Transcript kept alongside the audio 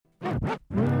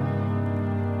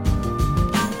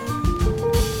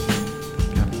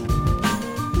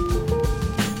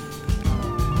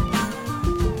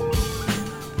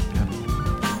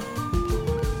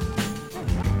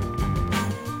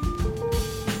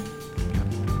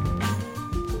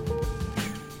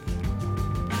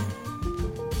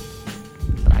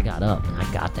got up.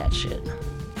 I got that shit.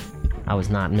 I was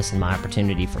not missing my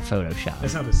opportunity for Photoshop. That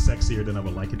sounded sexier than I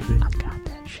would like it to be. I got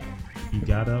that shit. You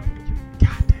got up, you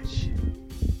got that shit.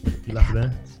 You left it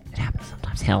in? It happens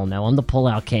sometimes. Hell no. I'm the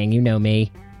pullout king. You know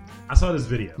me. I saw this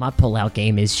video. My pullout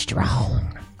game is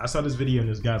strong. I saw this video, and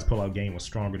this guy's pullout game was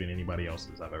stronger than anybody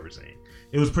else's I've ever seen.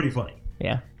 It was pretty funny.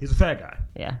 Yeah. He's a fat guy.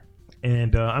 Yeah.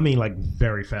 And I mean, like,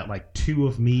 very fat. Like, 2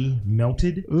 of me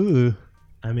melted. Ooh.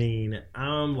 I mean,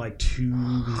 I'm like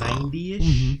 290-ish.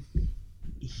 Mm-hmm.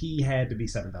 He had to be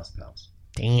 7,000 pounds.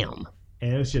 Damn.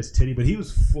 And it was just titty, but he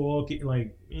was fucking,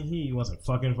 like, he wasn't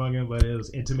fucking, but it was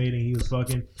intimating he was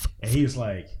fucking. And he was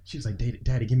like, she was like,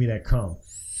 Daddy, give me that cum.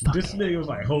 This nigga was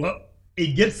like, hold up.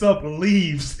 He gets up and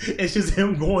leaves. It's just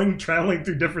him traveling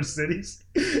through different cities.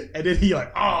 And then he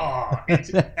like,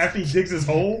 after he digs his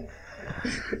hole,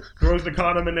 throws the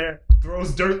condom in there,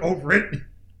 throws dirt over it,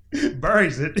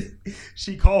 buries it.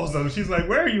 She calls him. She's like,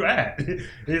 where are you at?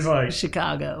 He's like,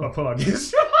 Chicago. I'll pull out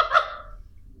this.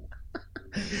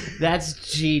 That's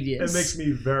genius. It makes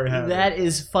me very happy. That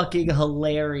is fucking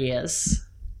hilarious.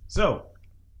 So,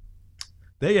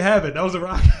 there you have it. That was a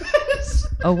rock.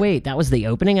 Oh, wait, that was the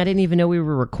opening? I didn't even know we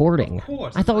were recording. Of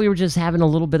course. I thought we were just having a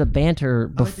little bit of banter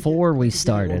before we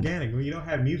started. Organic. When you don't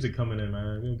have music coming in,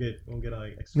 man, we don't get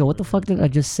like. Yo, what the fuck did I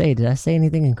just say? Did I say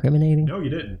anything incriminating? No,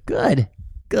 you didn't. Good.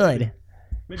 Maybe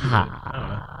you did.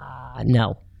 I don't know.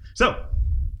 No. So,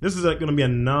 this is going to be a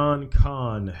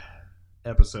non-con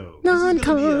episode.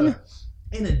 Non-con. This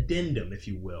is an addendum, if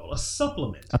you will, a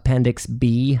supplement. Appendix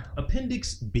B.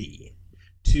 Appendix B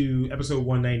to episode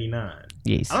 199.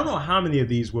 Yes. I don't know how many of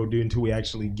these we'll do until we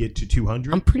actually get to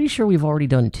 200. I'm pretty sure we've already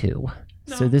done 2.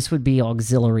 No. So this would be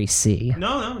auxiliary C.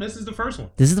 No, this is the first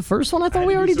one. This is the first one? I thought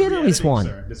we already did at least one.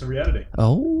 Sir. This is a re-editing.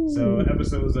 Oh. So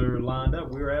episodes are lined up.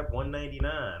 We're at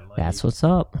 199. Like, that's what's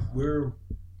up. We're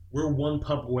one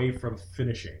pump away from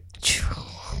finishing.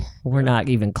 We're not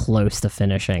even close to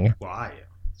finishing. Well, I am.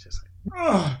 It's just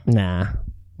like, nah.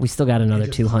 We still got another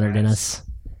 200 in us.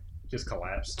 Just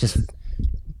collapsed. Just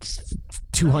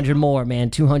 200 more, man.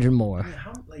 200 more.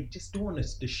 I mean, just doing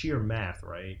the sheer math,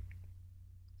 right?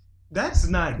 That's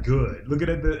not good. Looking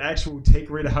at the actual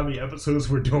take rate of how many episodes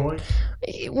we're doing.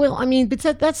 Well, I mean, but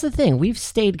that's the thing. We've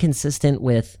stayed consistent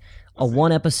with a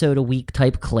 1 episode a week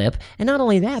type clip, and not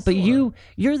only that, but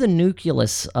you're the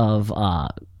nucleus of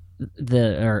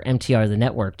MTR, the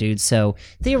network, dude. So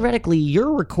theoretically,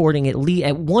 you're recording at least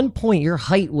at one point. Your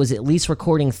height was at least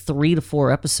recording 3 to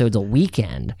 4 episodes a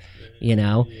weekend. You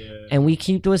know, and we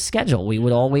keep to a schedule. We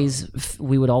would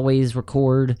always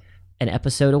record an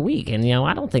episode a week, and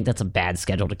I don't think that's a bad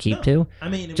schedule to keep to. I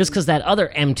mean, just because that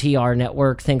other MTR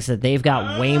network thinks that they've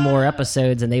got way more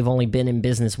episodes and they've only been in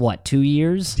business 2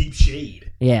 years. Deep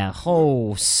shade. Yeah.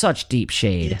 Oh, such deep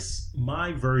shade. It's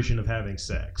my version of having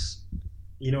sex.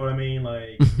 You know what I mean?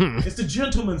 Like, it's the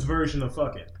gentleman's version of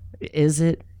fucking. Is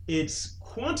it? It's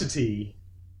quantity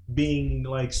being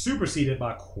like superseded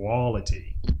by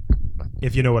quality.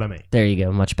 If you know what I mean. There you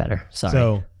go. Much better. Sorry.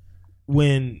 So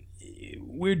when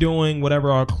we're doing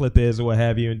whatever our clip is or what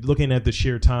have you, and looking at the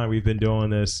sheer time we've been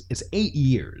doing this, it's 8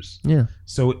 years. Yeah.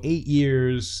 So 8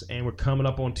 years, and we're coming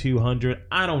up on 200.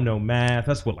 I don't know math.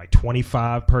 That's what, like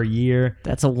 25 per year?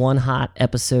 That's a 1 hot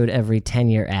episode every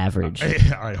 10-year average.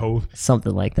 I hope.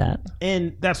 Something like that.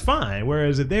 And that's fine.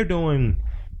 Whereas if they're doing,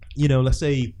 let's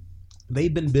say,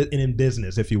 they've been in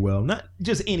business, if you will. Not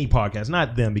just any podcast,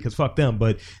 not them, because fuck them,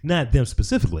 but not them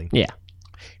specifically. Yeah.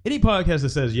 Any podcast that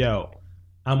says, yo,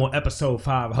 I'm on episode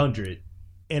 500,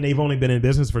 and they've only been in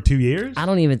business for 2 years? I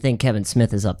don't even think Kevin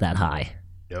Smith is up that high.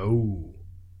 No.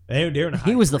 They're in a high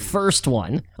He was the degree. first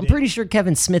one. I'm pretty sure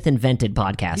Kevin Smith invented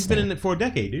podcasting. He's been in it for a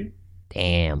decade, dude.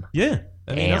 Damn. Yeah.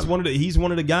 I mean, that's he's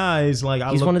one of the guys, like,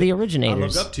 he's one of the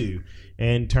originators. I look up to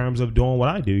in terms of doing what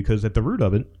I do, because at the root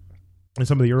of it, in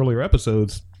some of the earlier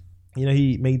episodes,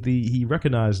 he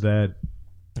recognized that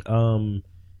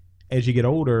as you get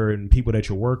older and people that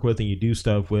you work with and you do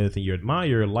stuff with and you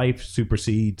admire, life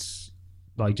supersedes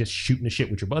like just shooting the shit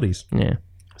with your buddies. Yeah.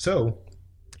 So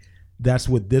that's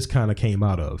what this kind of came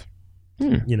out of.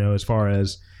 As far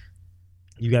as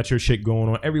you got your shit going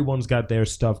on, everyone's got their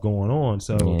stuff going on.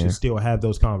 So to still have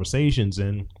those conversations,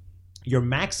 and you're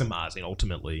maximizing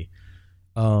ultimately.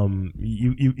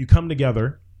 You come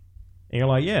together. And you're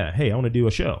like, yeah, hey, I want to do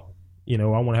a show. I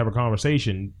want to have a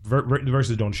conversation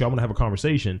versus doing a show. I want to have a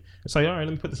conversation. It's like, all right,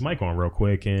 let me put this mic on real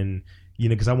quick. And,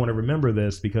 because I want to remember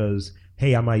this because,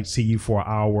 hey, I might see you for an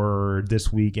hour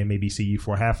this week and maybe see you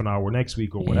for half an hour next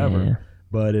week or whatever. Yeah.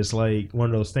 But it's like one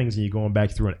of those things, and you're going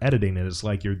back through and editing it. It's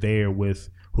like you're there with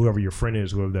whoever your friend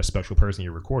is, whoever that special person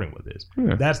you're recording with is.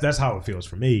 That's how it feels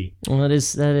for me. Well, that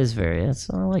is very. I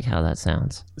like how that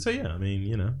sounds. So yeah, I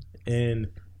mean, and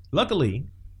luckily,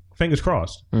 fingers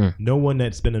crossed, no one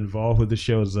that's been involved with the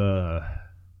show is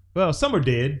well, some are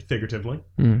dead figuratively.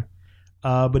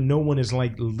 But no one is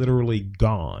like literally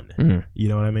gone. You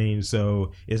know what I mean?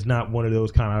 So it's not one of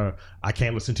those kind of I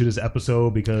can't listen to this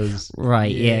episode because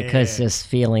because just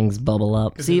feelings bubble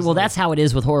up. See, well, that's how it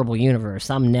is with Horrible Universe.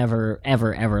 I'm never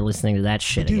ever listening to that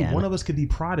shit again. One of us could be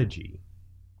Prodigy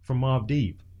from Mobb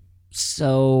Deep.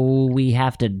 So we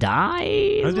have to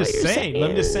die? I'm just saying.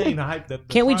 The hype.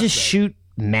 Can't we just shoot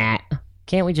Matt?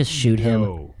 Can't we just shoot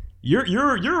him? You're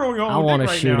on your own. I want to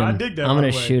right shoot now. him. I dig that. I'm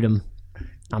going to shoot him.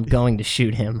 I'm going to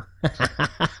shoot him.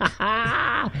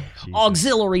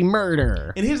 Auxiliary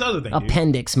murder. And here's the other thing,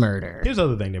 Appendix murder. Here's the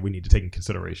other thing that we need to take in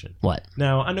consideration. What?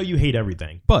 Now, I know you hate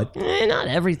everything, but... not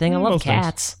everything. I love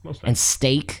cats. And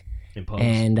steak.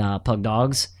 And pug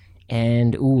dogs.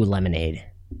 And, lemonade.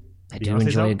 I do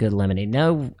enjoy a good lemonade.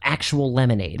 No, actual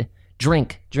lemonade.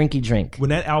 Drinky drink.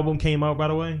 When that album came out, by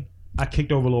the way, I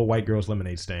kicked over a little white girl's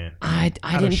lemonade stand. I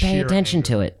didn't pay attention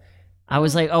to it. I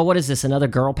was like, oh, what is this? Another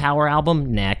girl power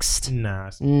album? Next. Nah.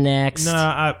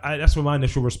 That's what my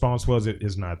initial response was. It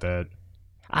is not that.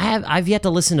 I've yet to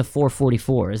listen to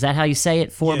 444. Is that how you say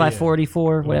it?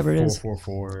 4x44, whatever it is?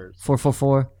 444.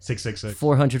 444. 666.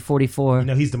 444.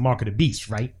 He's the mark of the beast,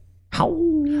 right? How?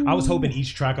 I was hoping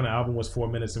each track on the album was 4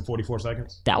 minutes and 44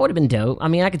 seconds. That would have been dope. I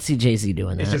mean, I could see Jay-Z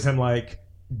doing that. It's just him like...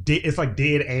 It's like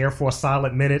dead air for a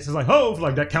solid minute. It's like Hove,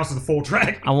 like that counts as a full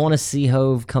track. I want to see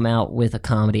Hove come out with a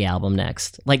comedy album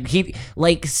next.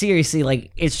 Seriously,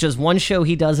 like it's just one show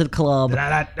he does at a club.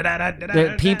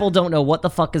 People don't know what the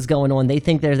fuck is going on. They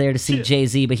think they're there to see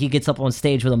Jay-Z, but he gets up on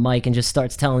stage with a mic and just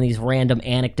starts telling these random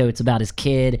anecdotes about his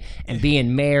kid and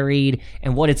being married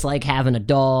and what it's like having a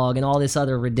dog and all this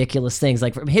other ridiculous things.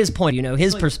 Like from his point,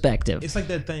 his perspective. It's like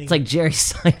that thing. It's like Jerry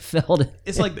Seinfeld.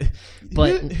 It's like,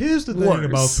 but here's the thing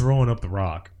about throwing up the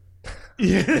rock.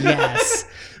 Yes,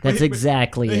 that's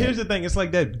exactly it. Here's the thing. It's like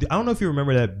that. I don't know if you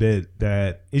remember that bit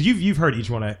that is you've heard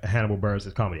each one of Hannibal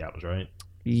Buress' comedy albums, right?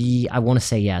 I want to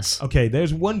say yes. Okay,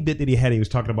 there's one bit that he had. He was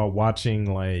talking about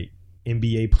watching like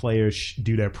NBA players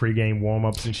do their pregame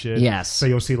warm-ups and shit. Yes. So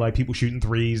you'll see like people shooting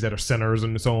threes that are centers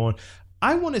and so on.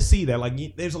 I want to see that.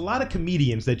 Like, there's a lot of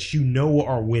comedians that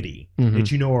are witty,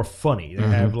 that are funny, that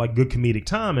have like good comedic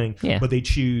timing, but they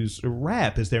choose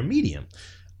rap as their medium.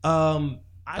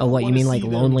 What you mean, like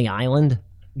Lonely Island?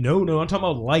 No, I'm talking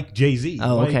about like Jay-Z.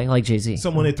 Oh, okay, like Jay-Z.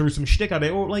 Someone that threw some shtick out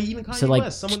there, or like even Kanye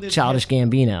West. Someone that Childish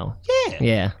Gambino.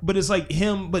 Yeah. But it's like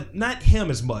him, but not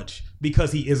him as much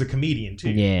because he is a comedian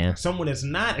too. Yeah. Someone that's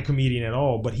not a comedian at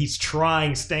all, but he's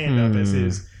trying stand-up as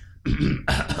his...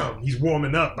 he's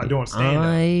warming up by doing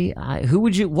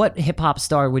stand-up. What hip-hop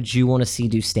star would you want to see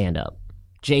do stand-up?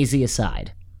 Jay-Z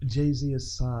aside.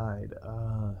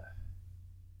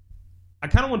 I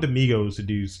kind of want the Migos to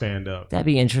do stand-up. That'd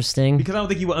be interesting. Because I don't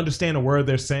think you would understand a word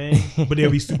they're saying, but they'll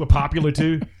be super popular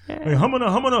too. Like, humming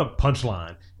a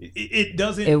punchline. It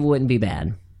doesn't... It wouldn't be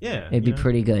bad. Yeah. It'd be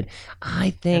pretty good.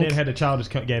 I think... And it had the Childish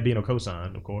Gambino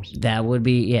cosign, of course. That would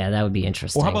be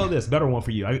interesting. Well, how about this? Better one for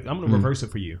you. I'm going to reverse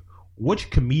it for you.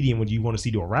 Which comedian would you want to see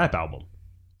do a rap album?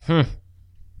 That's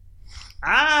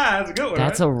a good one.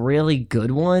 That's a really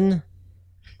good one.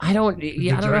 I don't know.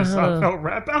 Seinfeld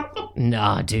rap album?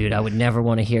 Nah, dude, I would never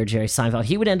want to hear Jerry Seinfeld.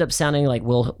 He would end up sounding like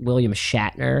William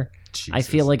Shatner. Jesus. I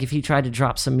feel like if he tried to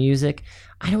drop some music,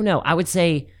 I don't know. I would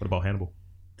say... What about Hannibal?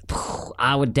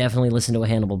 I would definitely listen to a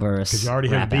Hannibal Buress because you already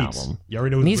rap have beats. Album. You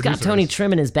already know. He's got Tony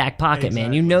Trim in his back pocket, exactly.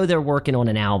 Man. You know they're working on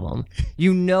an album.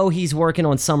 You know he's working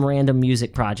on some random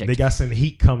music project. They got some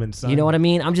heat coming, son. You know what I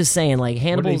mean? I'm just saying, like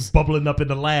Hannibal's bubbling up in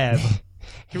the lab.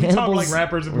 Can we talk like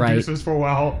rappers and producers for a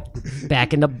while?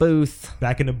 Back in the booth.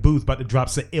 About to drop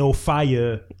some ill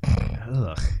fire.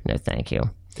 Ugh. No, thank you.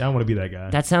 I don't want to be that guy.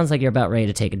 That sounds like you're about ready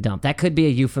to take a dump. That could be a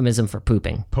euphemism for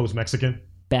pooping. Post-Mexican.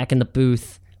 Back in the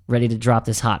booth. Ready to drop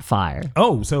this hot fire.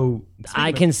 Oh, so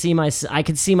I can see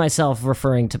myself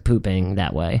referring to pooping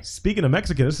that way. Speaking of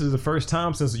Mexican, this is the first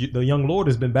time since the young Lord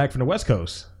has been back from the West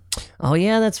Coast. Oh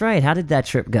yeah, that's right. How did that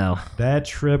trip go? That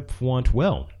trip went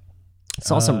well.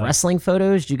 Saw some wrestling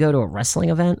photos. Did you go to a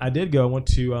wrestling event? I did go. I went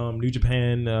to New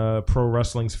Japan Pro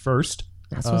Wrestling's first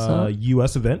That's what's up.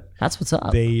 U.S. event. That's what's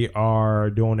up. They are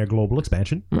doing their global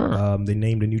expansion. They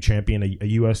named a new champion, a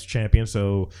U.S. champion.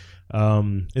 So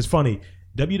it's funny.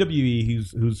 WWE,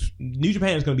 who's New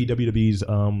Japan is going to be WWE's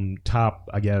top,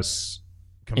 I guess,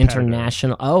 competitor.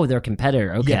 International. Oh, their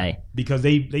competitor. Okay. Yeah, because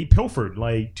they pilfered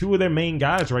like two of their main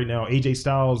guys right now, AJ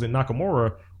Styles and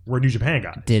Nakamura, were New Japan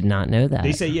guys. Did not know that.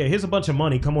 They say, yeah, here's a bunch of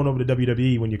money. Come on over to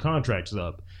WWE when your contract's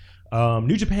up.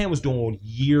 New Japan was doing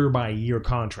year by year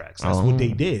contracts. That's what they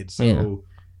did. So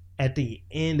at the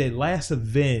end, at last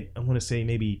event, I want to say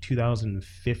maybe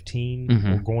 2015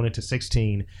 or going into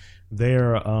 16,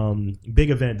 their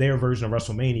big event, their version of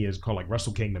WrestleMania is called like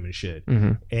Wrestle Kingdom and shit.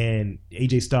 And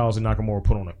AJ Styles and Nakamura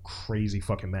put on a crazy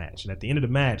fucking match. And at the end of the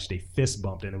match, they fist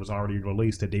bumped and it was already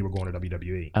released that they were going to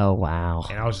WWE. Oh, wow.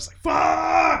 And I was just like,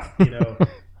 fuck! You know,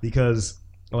 because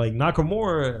like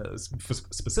Nakamura,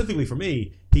 specifically for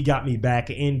me, he got me back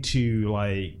into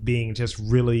like being just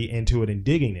really into it and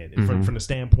digging it. And from the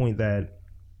standpoint that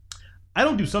I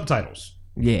don't do subtitles.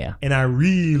 Yeah. And I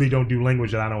really don't do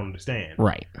language that I don't understand.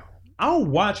 Right. I'll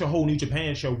watch a whole New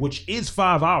Japan show, which is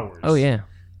 5 hours. Oh, yeah.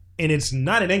 And it's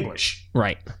not in English.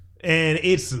 Right. And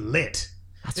it's lit.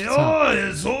 It's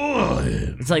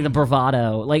like the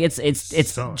bravado. Like it's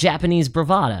Japanese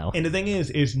bravado. And the thing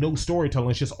is no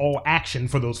storytelling. It's just all action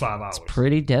for those 5 hours. It's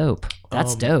pretty dope.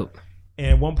 That's dope. And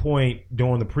at one point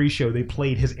during the pre-show, they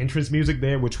played his entrance music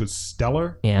there, which was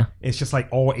stellar. Yeah. It's just like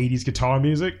all 80s guitar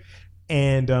music.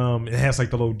 And it has like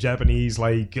the little Japanese,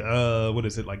 like, what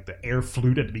is it, like the air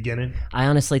flute at the beginning. I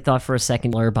honestly thought for a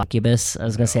second Blur Incubus. I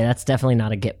was going to say, that's definitely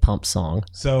not a Get Pumped song.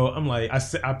 So I'm like, I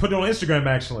put it on Instagram,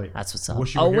 actually. That's what's up.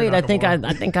 Oh, wait, I think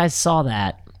I saw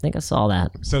that. I think I saw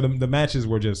that. So the matches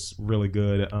were just really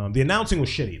good. The announcing was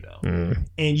shitty, though.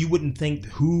 And you wouldn't think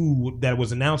who that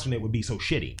was announcing it would be so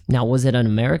shitty. Now, was it an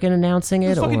American announcing it? It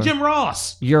was fucking Jim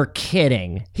Ross. You're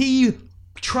kidding. He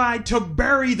tried to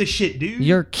bury the shit, dude.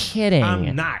 You're kidding.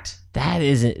 I'm not. That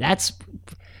isn't. That's.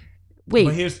 Wait.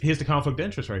 But here's the conflict of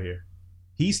interest right here.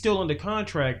 He's still under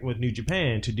contract with New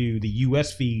Japan to do the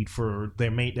U.S. feed for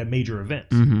their major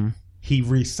events. He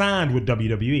re-signed with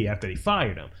WWE after they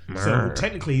fired him. So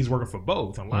technically, he's working for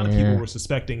both. A lot of people were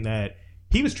suspecting that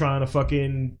he was trying to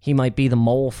fucking. He might be the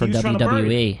mole for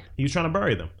WWE. He was trying to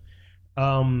bury them.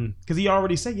 Because he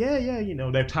already said, yeah, you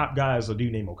know, their top guy is a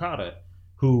dude named Okada,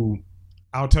 who.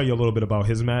 I'll tell you a little bit about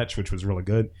his match, which was really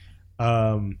good.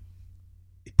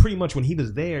 Pretty much when he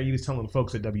was there, he was telling the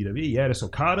folks at WWE, yeah, this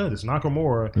Okada, this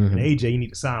Nakamura, and AJ, you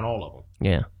need to sign all of them.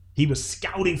 Yeah. He was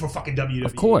scouting for fucking WWE.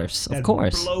 Of course. That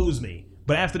blows me.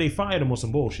 But after they fired him was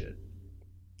some bullshit.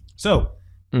 So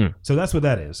that's what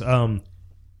that is. But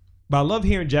I love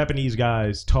hearing Japanese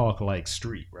guys talk like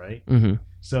street, right?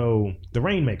 So the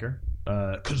Rainmaker,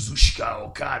 Kazuchika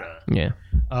Okada. Yeah.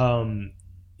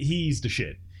 He's the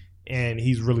shit. And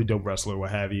he's a really dope wrestler,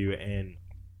 what have you. And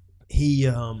he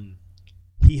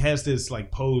has this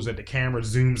like pose that the camera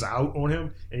zooms out on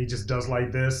him, and he just does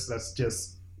like this. That's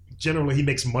just generally he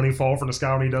makes money fall from the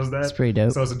sky when he does that. It's pretty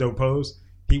dope. So it's a dope pose.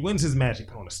 He wins his match. He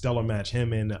put on a stellar match.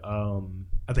 Him and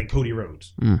I think Cody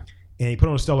Rhodes, and he put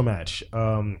on a stellar match.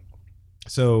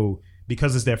 So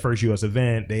because it's their first U.S.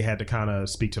 event, they had to kind of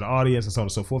speak to the audience and so on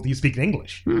and so forth. He speaks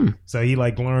English, so he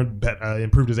like learned,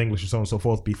 improved his English and so on and so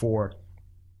forth before.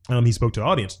 He spoke to the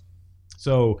audience.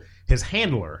 So his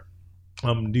handler,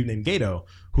 dude named Gato,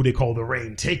 who they call the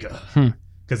Rain Taker,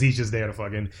 because he's just there to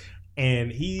fucking,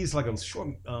 and he's like a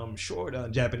short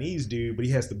Japanese dude, but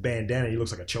he has the bandana. He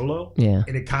looks like a cholo, and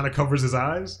it kind of covers his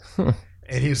eyes.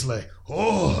 And he's like,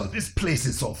 "Oh, this place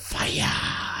is on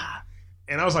fire!"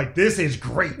 And I was like, "This is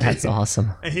great. That's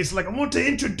awesome." And he's like, "I want to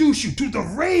introduce you to the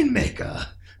Rainmaker,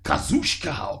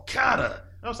 Kazuchika Okada."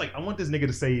 I was like, "I want this nigga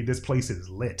to say this place is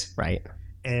lit." Right.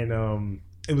 And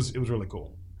it was really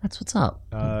cool. That's what's up.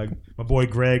 My boy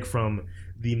Greg from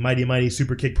the Mighty Mighty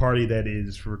Super Kick Party that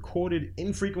is recorded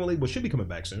infrequently, but should be coming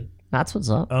back soon. That's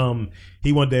what's up.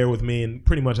 He went there with me, and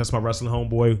pretty much that's my wrestling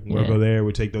homeboy. We'll go there.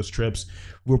 We'll take those trips.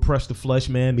 We'll press the flesh,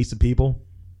 man. Meet some people,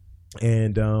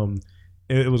 and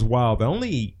it was wild. The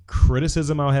only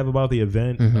criticism I'll have about the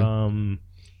event,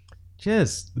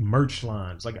 just the merch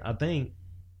lines. Like I think,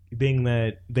 being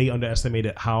that they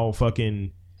underestimated how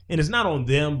fucking. And it's not on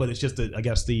them, but it's just, I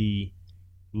guess, the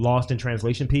lost in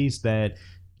translation piece that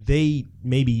they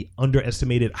maybe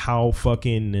underestimated how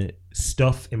fucking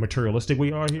stuffed and materialistic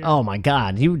we are here. Oh, my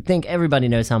God. You would think everybody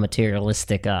knows how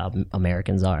materialistic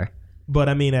Americans are. But,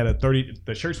 I mean,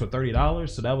 the shirts were $30,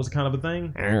 so that was kind of a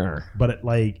thing. But,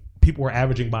 like, people were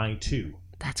averaging buying 2.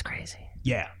 That's crazy.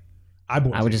 Yeah. I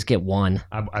would just get 1.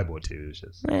 I bought 2. It's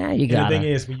just... you got it. The thing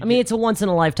is... it's a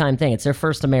once-in-a-lifetime thing. It's their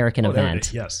first American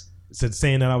event. Yes. Said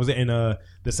saying that I was in the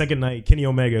second night, Kenny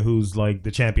Omega, who's like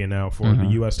the champion now for the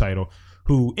U.S. title,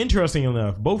 who, interesting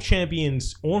enough, both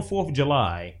champions on 4th of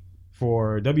July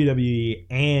for WWE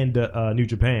and New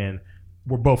Japan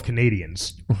were both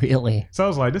Canadians. Really? So I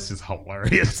was like, this is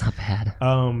hilarious. That's not bad.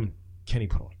 Kenny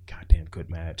put on a goddamn good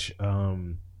match.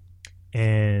 And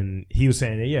he was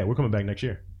saying, yeah, we're coming back next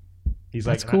year. He's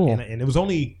That's like, cool. And it was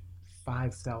only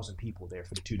 5,000 people there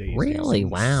for the 2 days. Really?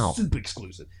 Wow. Super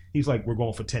exclusive. He's like, we're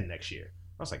going for 10 next year.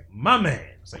 I was like, my man.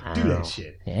 It's like, do that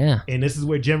shit. Yeah. And this is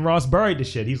where Jim Ross buried the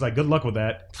shit. He's like, good luck with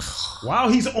that. While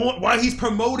he's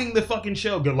promoting the fucking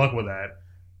show, good luck with that.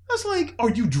 I was like, are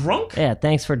you drunk? Yeah,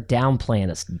 thanks for downplaying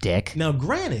us, dick. Now,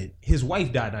 granted, his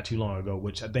wife died not too long ago,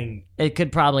 which I think... It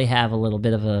could probably have a little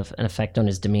bit of an effect on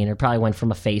his demeanor. Probably went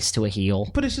from a face to a heel.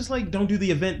 But it's just like, don't do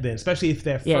the event then, especially if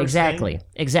they're first exactly.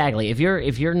 Exactly. If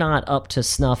you're not up to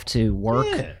snuff to work,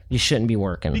 you shouldn't be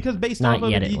working. Because based not off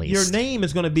of yet, it, at least. your name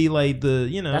is going to be like the,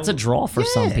 That's a draw for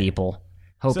some people.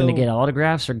 Hoping to get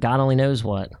autographs or God only knows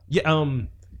what. Yeah,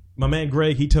 my man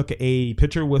Greg, he took a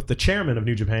picture with the chairman of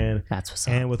New Japan. That's what's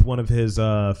up. And with one of his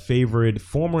favorite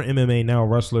former MMA now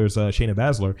wrestlers, Shayna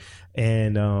Baszler.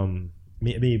 And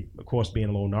me, of course, being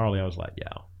a little gnarly, I was like, yo,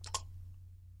 I'm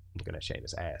looking at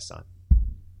Shayna's ass, son.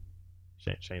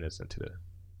 Shayna's into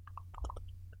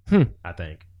the... I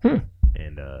think.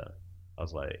 And I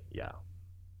was like, yo,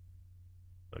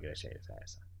 looking at Shayna's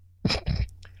ass, son.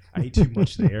 I ate too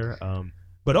much there.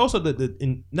 But also,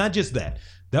 not just that.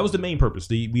 That was the main purpose.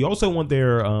 We also went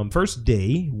there first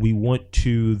day. We went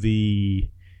to the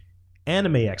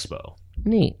Anime Expo.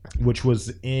 Neat. Which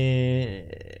was in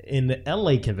the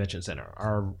LA Convention Center.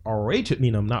 Our ROH,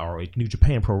 not ROH, New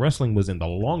Japan Pro Wrestling was in the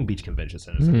Long Beach Convention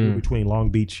Center. So we were between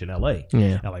Long Beach and LA.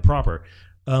 Yeah. LA proper.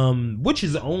 Which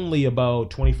is only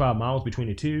about 25 miles between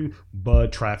the two,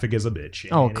 but traffic is a bitch.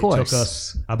 Of course. It took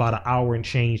us about an hour and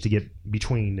change to get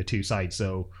between the two sites,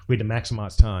 so we had to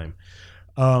maximize time.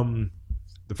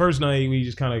 The first night, we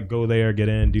just kind of go there, get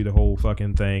in, do the whole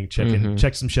fucking thing,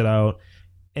 check some shit out.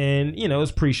 And,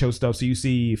 it's pre-show stuff, so you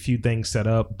see a few things set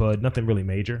up, but nothing really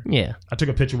major. Yeah. I took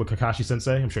a picture with Kakashi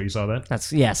Sensei. I'm sure you saw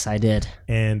that. Yes, I did.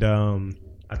 And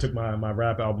I took my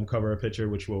rap album cover picture,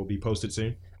 which will be posted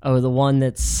soon. Oh, the one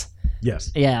that's...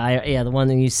 Yes. Yeah, the one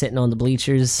that you sitting on the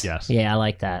bleachers. Yes. Yeah, I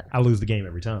like that. I lose the game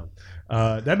every time.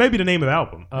 That may be the name of the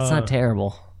album. It's not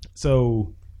terrible.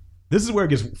 So this is where it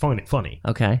gets funny.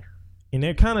 Okay. And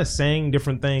they're kind of saying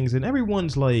different things, and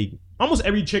everyone's like, almost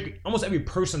every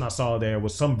person I saw there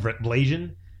was some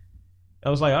Blasian. I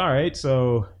was like, all right,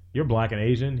 so you're black and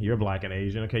Asian. You're black and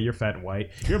Asian. Okay, you're fat and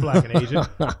white. You're black and Asian.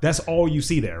 That's all you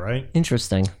see there, right?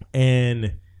 Interesting.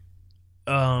 And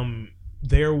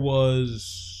there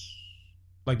was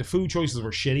like the food choices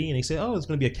were shitty, and they said, oh, it's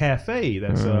going to be a cafe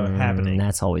that's happening.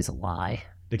 That's always a lie.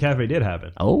 The cafe did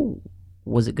happen. Oh,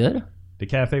 was it good? The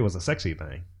cafe was a sexy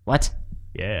thing. What?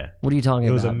 Yeah. What are you talking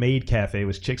about? It was a maid cafe. It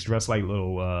was chicks dressed like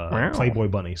little Playboy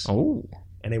bunnies. Oh.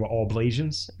 And they were all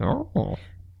Blasians. Oh.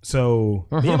 So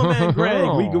me and my man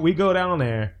Greg, we go down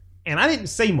there, and I didn't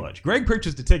say much. Greg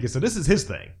purchased the ticket, so this is his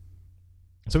thing.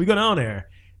 So we go down there,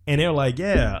 and they're like,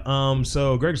 yeah.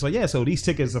 So Greg's like, yeah. So these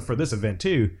tickets are for this event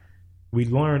too. We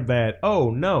learned that, oh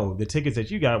no, the tickets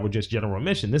that you got were just general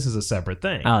admission. This is a separate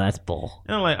thing. Oh, that's bull.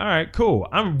 And I'm like, all right, cool.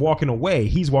 I'm walking away.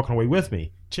 He's walking away with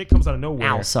me. Chick comes out of nowhere.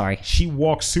 Ow, sorry. She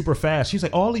walks super fast. She's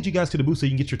like, oh, I'll lead you guys to the booth so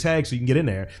you can get your tag so you can get in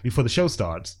there before the show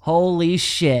starts. Holy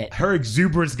shit. Her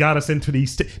exuberance got us into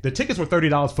these. The tickets were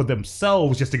 $30 for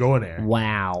themselves just to go in there.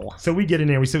 Wow. So we get in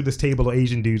there. We sit with this table of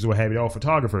Asian dudes who are having all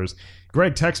photographers.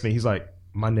 Greg texts me. He's like,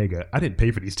 my nigga, I didn't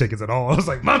pay for these tickets at all. I was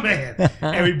like, my man.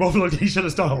 And we both looked at each other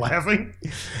and started laughing.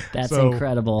 That's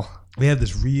incredible. We had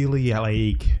this really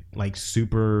like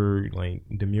super like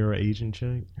demure Asian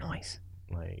chick. Nice.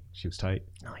 Like, she was tight.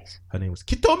 Nice. Her name was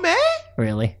Kitome.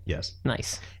 Really? Yes.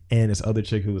 Nice. And this other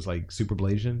chick who was like super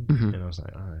Blasian. Mm-hmm. And I was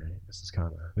like, all right, this is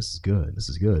good. This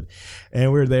is good.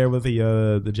 And we were there with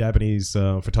the Japanese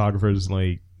photographers.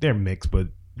 Like, they're mixed, but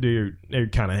they're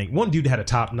kind of one dude had a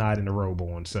top knot and a robe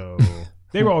on, so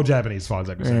they were all Japanese as far as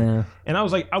I could say. Yeah. And I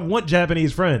was like, I want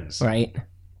Japanese friends. Right.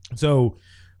 So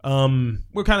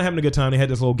we're kind of having a good time. They had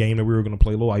this little game that we were going to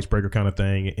play, a little icebreaker kind of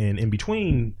thing. And in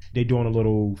between, they doing a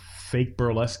little fake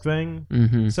burlesque thing.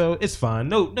 Mm-hmm. So it's fine.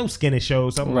 No skinny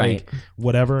shows. I'm like,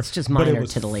 whatever. It's just minor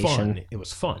titillation. Fun. It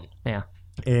was fun. Yeah.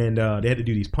 And they had to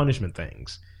do these punishment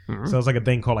things. Mm-hmm. So it's like a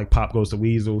thing called like Pop Goes to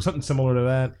Weasel, something similar to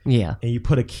that. Yeah. And you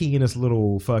put a key in this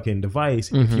little fucking device.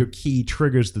 Mm-hmm. If your key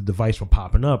triggers the device from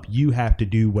popping up, you have to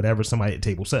do whatever somebody at the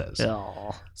table says.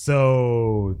 Oh.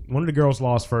 So one of the girls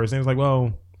lost first. And it was like,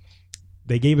 well,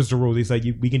 they gave us the rules. He's like,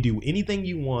 we can do anything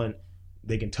you want.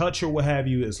 They can touch or what have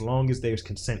you as long as there's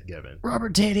consent given. Rubber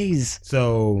titties.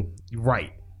 So,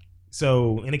 right.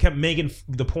 So, and it kept making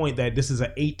the point that this is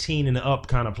an 18 and up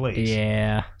kind of place.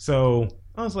 Yeah. So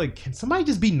I was like, can somebody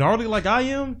just be gnarly like I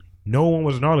am? No one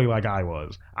was gnarly like I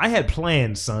was. I had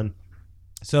plans, son.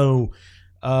 So,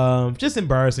 just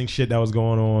embarrassing shit that was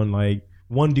going on. Like,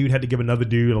 one dude had to give another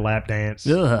dude a lap dance.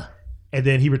 Ugh. And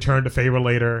then he returned the favor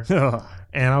later.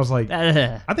 And I was like,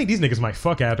 Ugh. I think these niggas might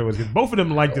fuck afterwards because both of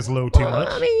them like this a little too much.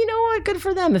 I mean, you know what? Good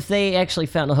for them if they actually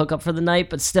found a hookup for the night.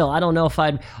 But still, I don't know if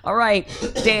I'd. All right,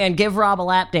 Dan, give Rob a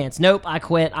lap dance. Nope, I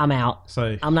quit. I'm out.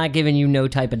 So, I'm not giving you no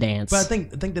type of dance. but I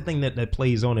think the thing that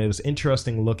plays on it is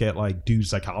interesting to look at like dude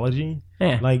psychology.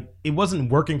 Yeah. Like it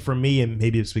wasn't working for me, and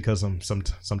maybe it's because I'm some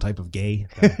type of gay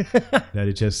that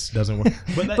it just doesn't work.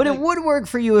 But it would work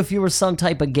for you if you were some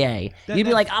type of gay. You'd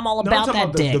be like, I'm all about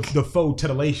that dick. The faux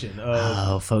titillation.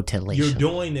 Faux titillation. You're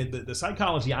doing it. The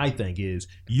psychology, I think, is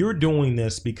you're doing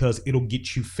this because it'll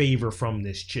get you favor from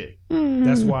this chick.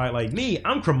 That's why, like me,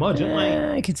 I'm curmudgeon. Like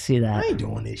I could see that. I ain't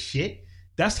doing this shit.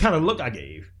 That's the kind of look I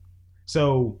gave.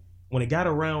 So when it got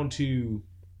around to,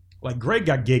 like, Greg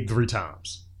got gigged 3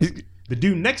 times. The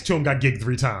dude next to him got gigged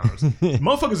 3 times.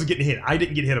 Motherfuckers are getting hit. I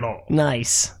didn't get hit at all.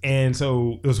 Nice. And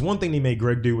so there was one thing they made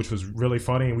Greg do, which was really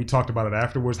funny, and we talked about it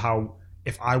afterwards. How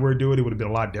if I were to do it, it would have been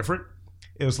a lot different.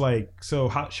 It was like, so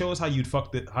show us how you'd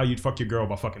fuck your girl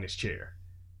by fucking this chair.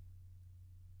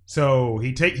 So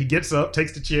he gets up,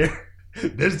 takes the chair,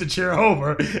 there's the chair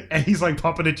over, and he's like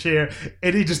pumping the chair,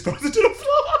 and he just throws it to the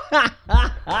floor.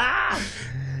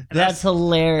 That's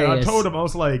hilarious. And I told him, I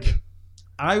was like,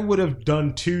 I would have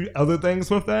done 2 other things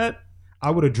with that. I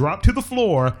would have dropped to the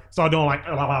floor, started doing like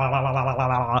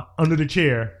under the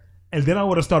chair, and then I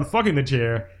would have started fucking the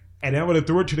chair, and then I would have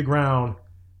threw it to the ground,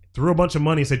 threw a bunch of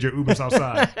money, and said, "Your Uber's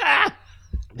outside."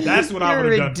 That's what I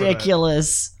would have done.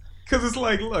 Ridiculous. Because it's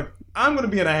like, look, I'm going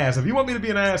to be an ass. If you want me to be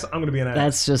an ass, I'm going to be an ass.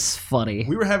 That's just funny.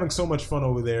 We were having so much fun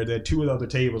over there that 2 of the other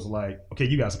tables were like, okay,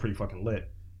 you guys are pretty fucking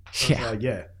lit. So Yeah. like,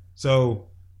 yeah. So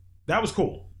that was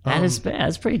cool. That's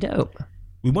pretty dope.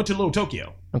 We went to Little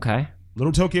Tokyo. Okay.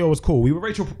 Little Tokyo was cool. We were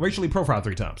racially profiled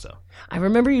 3 times, though. I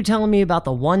remember you telling me about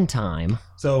the one time.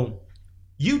 So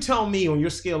you tell me on your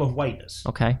scale of whiteness,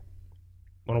 Okay.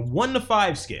 on a 1 to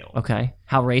 5 scale. Okay.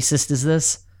 How racist is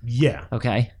this? Yeah.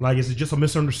 Okay. Like, is it just a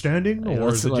misunderstanding? Or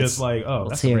is it just like, oh,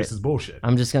 that's some hear racist bullshit?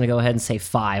 I'm just going to go ahead and say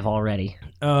 5 already.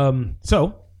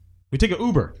 So we take an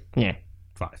Uber. Yeah.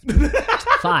 5.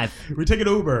 5. We take an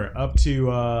Uber up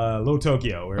to Little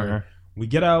Tokyo where we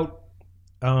get out.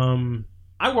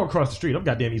 I walk across the street. I'm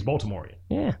goddamn East Baltimorean.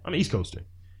 Yeah. I'm an East Coaster.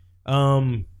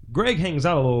 Greg hangs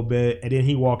out a little bit, and then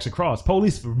he walks across.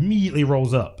 Police immediately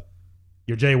rolls up.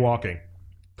 You're jaywalking.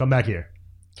 Come back here.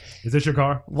 Is this your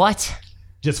car? What?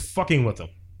 Just fucking with him.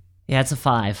 Yeah, it's a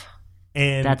 5.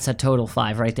 And That's a total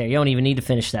 5 right there. You don't even need to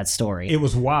finish that story. it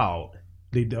was wild.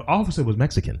 The officer was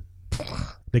Mexican.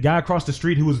 The guy across the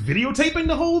street who was videotaping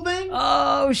the whole thing,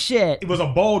 Oh, shit. it was a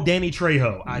bald Danny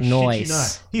Trejo. I shit you Nice.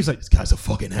 not. He's like, this guy's a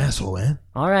fucking asshole, man.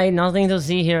 All right, nothing to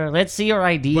see here. Let's see your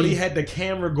ID. But he had the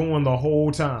camera going the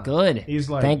whole time. Good. He's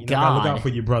like, Thank gotta look God. out for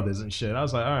your brothers and shit. I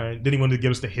was like, all right. Then he wanted to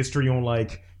give us the history on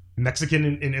like Mexican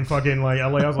in fucking like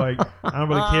LA. I was like, I don't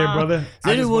really care, brother. Does I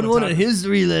just anyone wanna want a talk-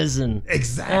 history lesson?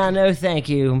 Exactly. No, thank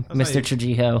you, Mr. like-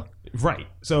 Trujillo. Right.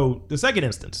 So the second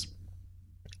instance,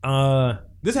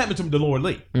 this happened to Delord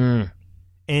Lee. Mm.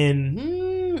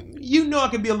 And you know I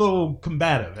can be a little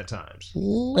combative at times.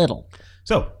 Little.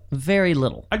 So Very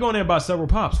little. I go in there and buy several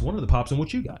pops. One of the pops and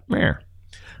what you got.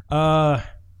 Yeah.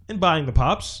 In buying the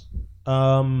pops,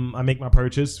 I make my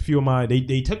purchase. A few of my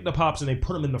they took the pops and they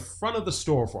put them in the front of the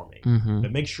store for me Mm-hmm. to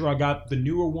make sure I got the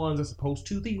newer ones as opposed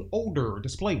to the older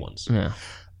display ones. Yeah.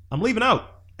 I'm leaving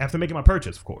out after making my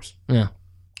purchase, of course. Yeah.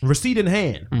 Receipt in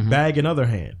hand, Mhm. bag in other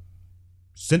hand.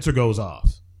 Sensor goes off.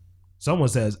 Someone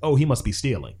says, "Oh, he must be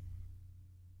stealing,"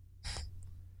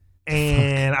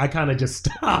 and I kind of just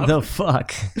stop. The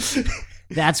fuck?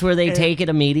 That's where they take it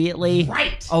immediately?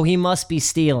 Right. Oh, he must be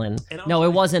stealing. And I No, was it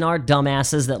like- wasn't our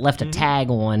dumbasses that left a tag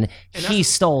on. He that's-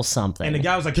 stole something. And the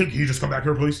guy was like, "Can you just come back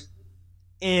here, please?"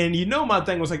 And you know, my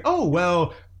thing was like, "Oh,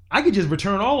 well, I could just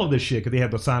return all of this shit because they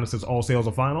have the sign that says all sales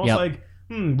are final." I was Yep. like,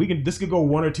 this could go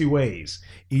 1 or 2 ways.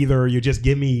 Either you just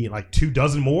give me like 2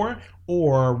 dozen more,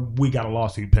 or we got a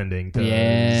lawsuit pending. 'Cause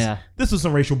Yeah. this is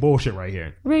some racial bullshit right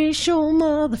here. Racial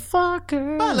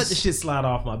motherfuckers. But I let the shit slide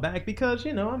off my back because,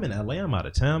 you know, I'm in LA, I'm out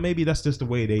of town. Maybe that's just the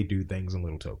way they do things in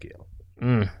Little Tokyo.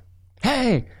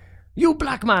 Hey, you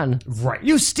black man. Right.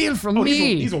 You steal from Oh, me.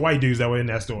 these are white dudes that were in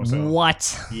that store. So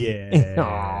What? yeah,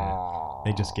 Aw.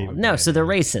 they just gave it. No, back. so they're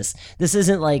racist. This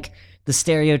isn't like the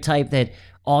stereotype that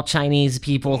all Chinese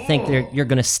people think you're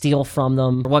going to steal from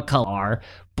them, or what color are.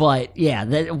 But yeah,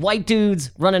 the white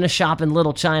dudes running a shop in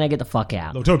Little China, get the fuck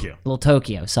out. Little Tokyo, Little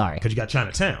Tokyo, sorry. because you got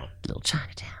Chinatown. Little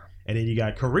Chinatown. And then you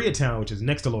got Koreatown, which is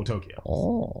next to Little Tokyo.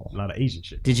 Oh. A lot of Asian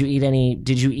shit. Did you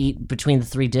eat between the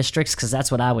 3 districts? Because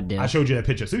that's what I would do. I showed you that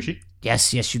picture of sushi.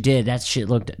 Yes, you did. That shit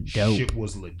looked dope. Shit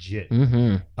was legit.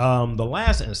 Mm-hmm. The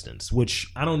last instance, which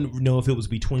I don't know if it was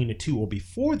between the 2 or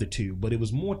before the 2, but it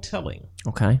was more telling.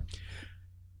 Okay.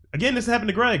 Again, this happened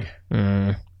to Greg.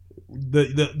 Mm.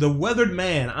 The weathered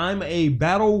man. I'm a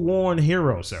battle-worn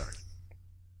hero, sir,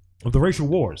 of the racial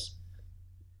wars.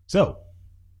 So,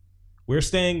 we're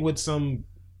staying with some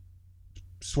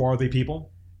swarthy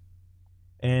people.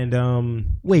 And,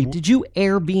 wait, did you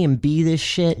Airbnb this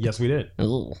shit? yes, we did.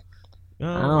 Ooh.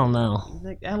 I don't know.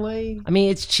 Like LA? I mean,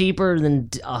 it's cheaper than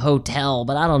a hotel,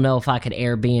 but I don't know if I could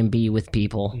Airbnb with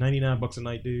people. $99 a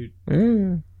night, dude.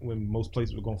 Mm. When most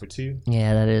places were going for $2.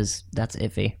 Yeah, that's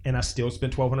iffy. And I still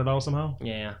spent $1,200 somehow.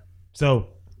 Yeah. So,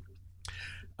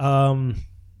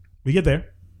 we get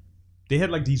there. They had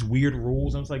like these weird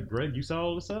rules. I was like, Greg, you set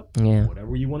all this up? Yeah.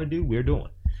 Whatever you want to do, we're doing.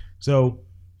 So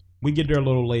we get there a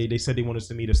little late. They said they wanted us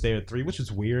to meet us there at 3, which is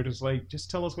weird. It's like,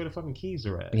 just tell us where the fucking keys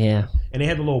are at. Yeah. And they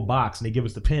had the little box and they give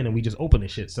us the pin and we just open the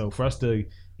shit. So for us to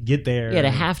get there. Yeah,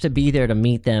 to have to be there to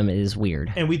meet them is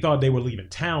weird. And we thought they were leaving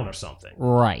town or something.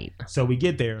 Right. So we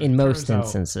get there. In most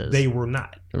instances. They were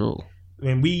not. Ooh.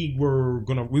 And we were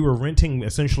renting,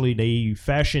 essentially, they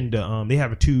fashioned, they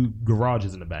have 2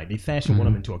 garages in the back. They fashioned one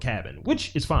of them into a cabin,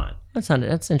 which is fine.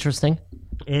 That's interesting.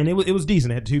 And it was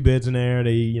decent. It had 2 beds in there.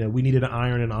 They, we needed an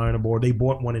iron board. They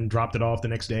bought one and dropped it off the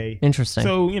next day. Interesting.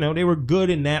 So, they were good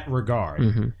in that regard.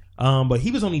 Mm-hmm. But he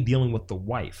was only dealing with the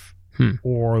wife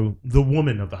or the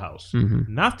woman of the house,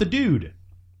 not the dude.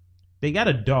 They got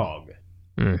a dog.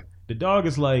 The dog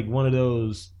is like one of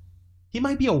those. He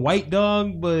might be a white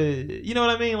dog, but you know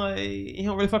what I mean? Like, he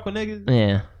don't really fuck with niggas.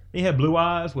 Yeah. He had blue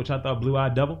eyes, which I thought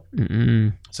blue-eyed devil.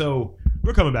 Mm-mm. So,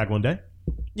 we're coming back one day.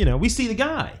 We see the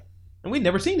guy. And we'd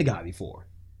never seen the guy before.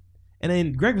 And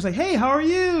then Greg was like, hey, how are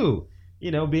you?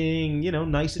 Being,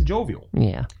 nice and jovial.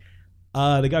 Yeah.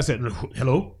 The guy said,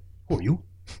 hello, who are you?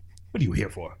 What are you here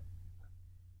for?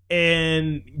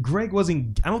 And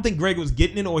I don't think Greg was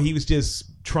getting it or he was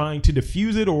just trying to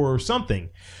diffuse it or something.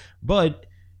 But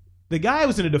the guy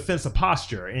was in a defensive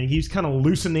posture and he's kind of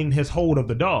loosening his hold of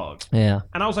the dog. Yeah.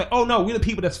 And I was like, oh no, we're the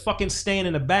people that's fucking staying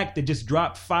in the back that just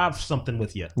dropped 5 something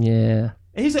with you. Yeah.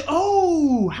 And he's like,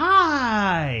 oh,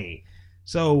 hi.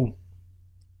 So,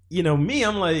 me,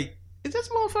 I'm like, is this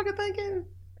motherfucker thinking?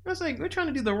 I was like, we're trying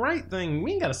to do the right thing.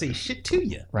 We ain't got to say shit to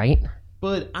you. Right.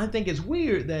 But I think it's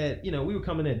weird that, we were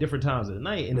coming in at different times of the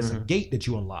night and it's a gate that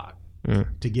you unlock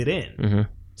to get in.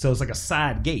 So it's like a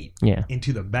side gate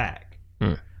into the back.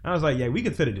 I was like, yeah, we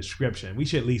could fit a description. We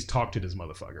should at least talk to this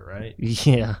motherfucker, right?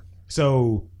 Yeah.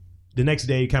 So the next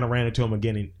day, kind of ran into him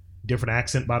again in different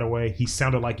accent, by the way. He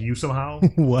sounded like you somehow.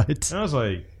 What? And I was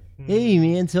like, hey,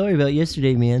 man, sorry about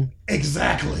yesterday, man.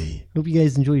 Exactly. Hope you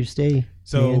guys enjoy your stay.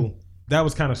 So man. That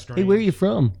was kind of strange. Hey, where are you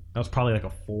from? That was probably like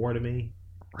a 4 to me.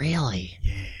 Really?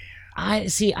 Yeah. I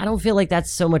don't feel like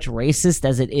that's so much racist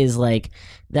as it is like,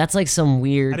 that's like some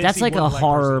weird, that's like a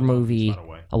horror movie.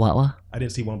 A what? I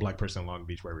didn't see one black person in Long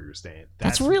Beach where we were staying.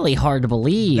 That's really hard to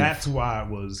believe. That's why it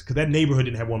was, because that neighborhood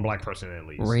didn't have one black person in it at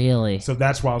least. Really? So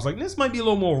that's why I was like, this might be a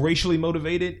little more racially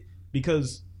motivated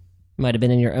because... Might have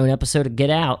been in your own episode of Get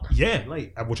Out. Yeah,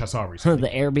 like which I saw recently. The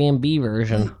Airbnb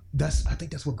version. I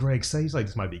think that's what Greg says. He's like,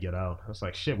 this might be Get Out. I was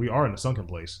like, shit, we are in a sunken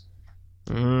place.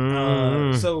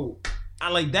 So I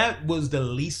like that was the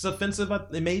least offensive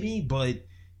maybe, but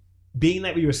being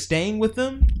that we were staying with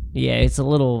them, yeah, it's a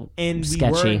little and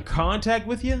sketchy. We were in contact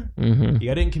with you. I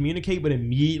didn't communicate, but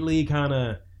immediately kind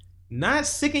of not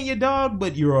sicking your dog,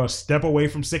 but you're a step away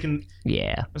from sicking.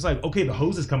 Yeah, it's like, okay, the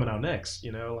hose is coming out next,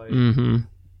 like.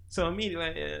 So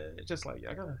immediately, just like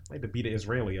I gotta like to beat an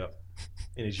Israeli up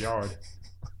in his yard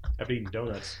after eating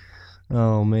donuts.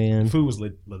 Oh man, food was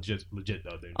legit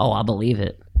though, dude. Oh, I believe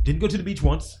it. Didn't go to the beach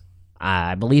once.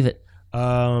 I believe it.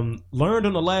 Learned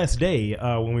on the last day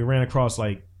when we ran across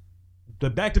like the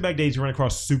back-to-back days, we ran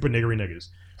across super niggery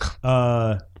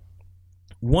niggas.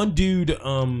 One dude,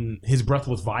 his breath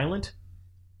was violent.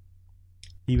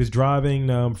 He was driving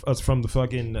us from the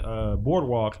fucking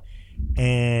boardwalk,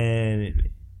 and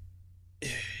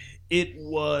it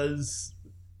was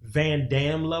Van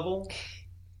Damme level.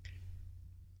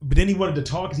 But then he wanted to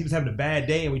talk because he was having a bad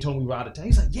day, and we told him we were out of town.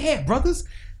 He's like, yeah, brothers,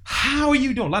 how are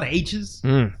you doing? A lot of H's,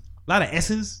 a lot of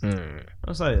S's. I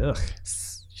was like, ugh,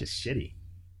 it's just shitty.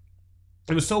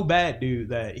 It was so bad, dude,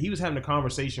 that he was having a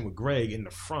conversation with Greg in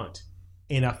the front,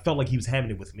 and I felt like he was having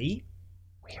it with me.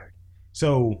 Weird.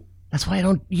 So that's why I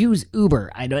don't use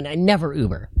Uber. I never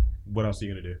Uber. What else are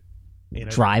you gonna do?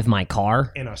 drive my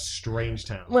car in a strange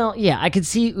town. Well, yeah, I could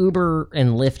see Uber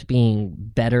and Lyft being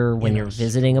better when you're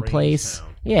visiting a place.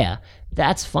 Town. Yeah,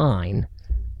 that's fine.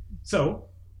 So,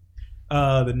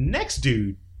 the next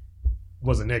dude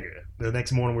was a nigga. The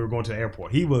next morning we were going to the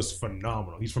airport. He was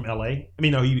phenomenal. He's from LA. I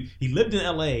mean, no, he lived in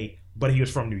LA, but he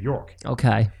was from New York.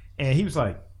 Okay. And he was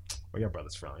like, "Where your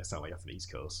brother's from? It sounds like I'm from the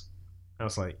East Coast." I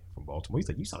was like, "From Baltimore." He's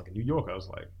like, "You sound like a New Yorker." I was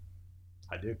like,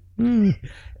 "I do."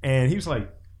 And he was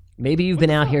like, maybe you've been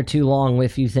out here too long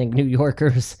if you think New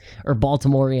Yorkers or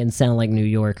Baltimoreans sound like New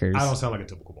Yorkers. I don't sound like a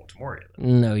typical Baltimorean.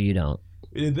 No, you don't.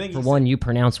 For one, you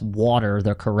pronounce water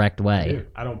the correct way.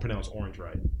 I don't pronounce orange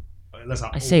right. Unless I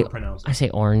overpronounce it. I say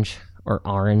orange or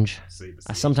orange.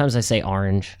 Sometimes I say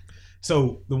orange.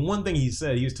 So the one thing he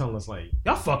said, he was telling us like,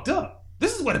 "Y'all fucked up.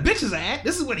 This is where the bitches are at.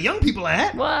 This is where the young people are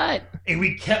at." What? And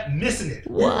we kept missing it.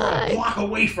 What? We were a block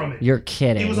away from it. You're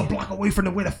kidding. It was a block away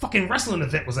from where the fucking wrestling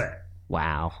event was at.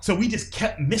 Wow. So we just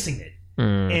kept missing it.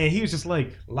 And he was just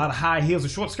like, a lot of high heels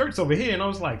and short skirts over here. And I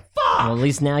was like, fuck. Well, at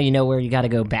least now you know where you got to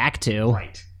go back to.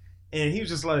 Right. And he was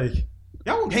just like,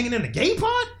 y'all were hanging in the gay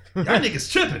pod? Y'all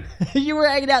niggas tripping. You were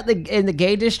hanging out in the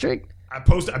gay district? I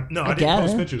didn't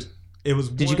post pictures. It was.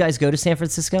 Did you guys go to San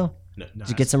Francisco? No, did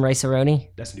you get some rice-a-roni?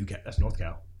 That's North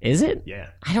Cal. Is it? Yeah.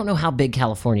 I don't know how big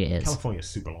California is. California is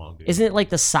super long, dude. Isn't it like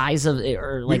the size of,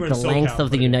 or like the length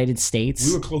of the United States?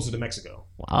 We were closer to Mexico.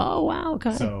 Oh, wow.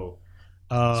 Okay. So,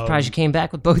 surprised you came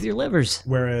back with both your livers.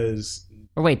 Whereas,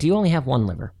 or wait, do you only have one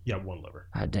liver? Yeah, one liver.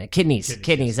 Kidneys.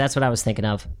 Yes. That's what I was thinking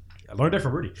of. I learned that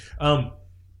from Rudy.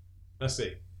 Let's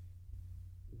see.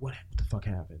 What the fuck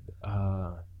happened?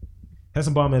 Had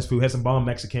some bomb ass food. Had some bomb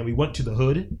Mexican. We went to the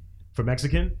hood for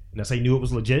Mexican, and that's how you knew it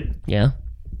was legit. Yeah.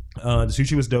 The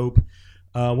sushi was dope.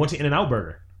 Went to In-N-Out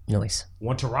Burger. Nice.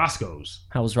 Went to Roscoe's.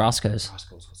 How was Roscoe's?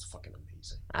 Roscoe's was fucking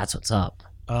amazing. That's what's up.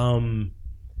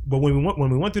 But when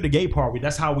we went through the gay part,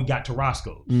 that's how we got to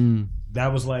Roscoe's.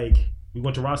 That was like, we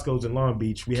went to Roscoe's in Long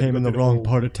Beach. We came in the wrong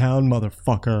part of town,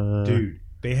 motherfucker. Dude,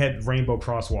 they had rainbow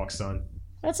crosswalks, son.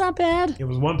 That's not bad. It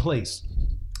was one place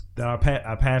that I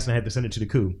passed and I had to send it to the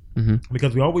coup.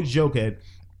 Because we always joke at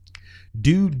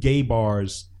gay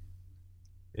bars.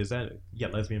 Is that, yeah,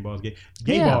 lesbian bars,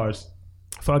 gay bars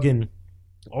fucking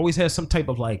always has some type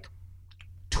of like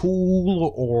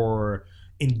tool or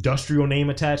industrial name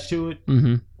attached to it.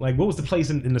 Like, what was the place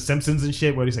in The Simpsons and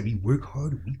shit where they say we work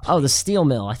hard? The Steel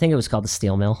Mill. I think it was called the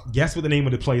Steel Mill. Guess what the name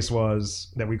of the place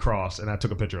was that we crossed and I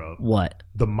took a picture of? What?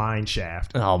 The Mine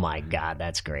Shaft. Oh my god,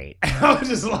 that's great. I was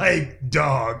just like,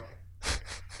 dog.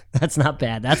 That's not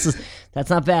bad. That's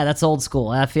not bad. That's old school.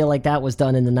 I feel like that was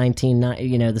done in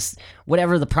the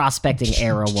whatever the prospecting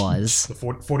era was. The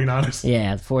 49ers?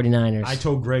 Yeah, the 49ers. I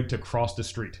told Greg to cross the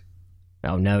street.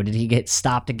 Oh no, did he get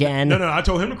stopped again? No, I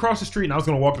told him to cross the street and I was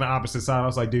going to walk on the opposite side. I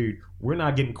was like, dude, we're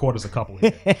not getting caught as a couple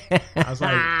here. I was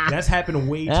like, that's happened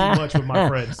way too much with my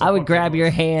friends. So I would grab your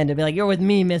hand and be like, you're with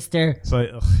me, mister. It's like,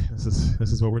 this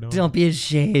is what we're doing. Don't be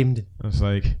ashamed. I was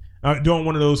like, doing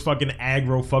one of those fucking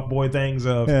aggro fuckboy things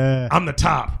of, I'm the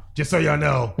top, just so y'all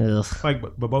know. Ugh. Like,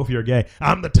 but both of you are gay.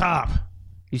 I'm the top.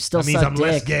 You still that means suck I'm dick.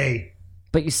 less gay.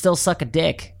 But you still suck a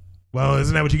dick. Well,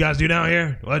 isn't that what you guys do down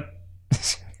here? What?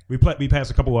 We passed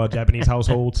a couple of Japanese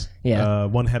households. Yeah.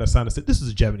 One had a sign that said, "This is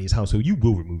a Japanese household. You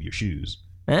will remove your shoes."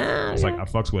 It's like, I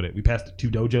fucks with it. We passed 2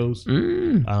 dojos,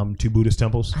 2 Buddhist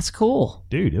temples. That's cool.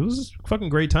 Dude, it was a fucking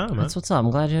great time, man. That's what's up.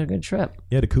 I'm glad you had a good trip.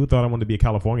 Yeah, the coup thought I wanted to be a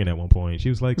Californian at one point. She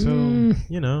was like, so,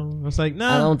 I was like,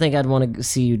 nah. I don't think I'd want to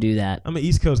see you do that. I'm an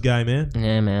East Coast guy, man.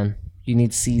 Yeah, man. You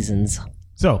need seasons.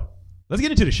 So, let's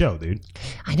get into the show, dude.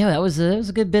 I know, that was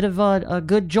a good bit of a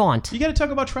good jaunt. You got to talk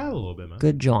about travel a little bit, man.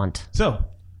 Good jaunt. So,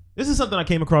 this is something I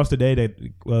came across today that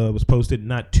was posted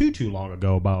not too long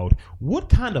ago about what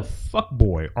kind of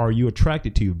fuckboy are you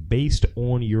attracted to based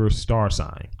on your star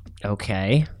sign.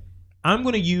 Okay. I'm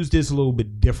going to use this a little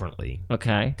bit differently.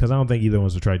 Okay. Because I don't think either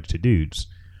one's attracted to dudes.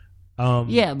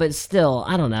 Yeah, but still,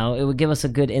 I don't know. It would give us a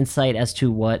good insight as to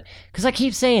what... Because I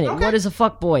keep saying it. Okay. What is a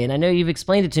fuckboy? And I know you've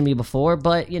explained it to me before,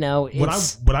 but,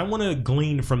 it's... What I want to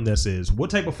glean from this is, what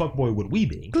type of fuckboy would we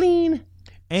be? Glean.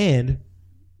 And...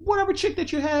 whatever chick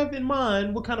that you have in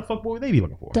mind, what kind of fuckboy would they be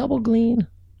looking for? Double glean.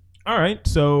 All right,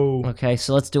 so... Okay,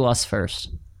 so let's do us first.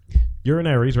 You're an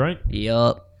Aries, right?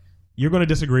 Yup. You're going to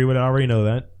disagree with it. I already know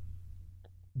that.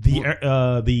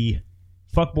 The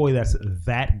fuckboy that's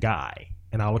that guy,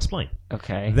 and I'll explain.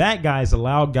 Okay. That guy's a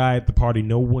loud guy at the party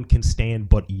no one can stand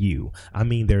but you. I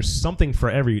mean, there's someone for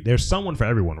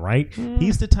everyone, right?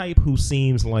 He's the type who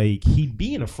seems like he'd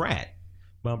be in a frat.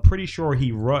 But I'm pretty sure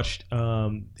he rushed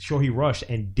and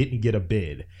didn't get a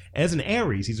bid. As an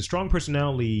Aries, he's a strong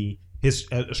personality.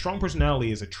 A strong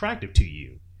personality is attractive to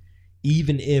you.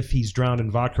 even if he's drowned in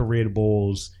vodka Red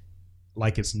Bulls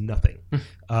like it's nothing.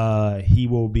 He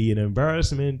will be an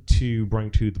embarrassment to bring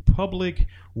to the public,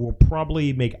 will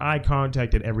probably make eye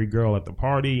contact at every girl at the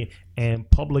party, and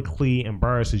publicly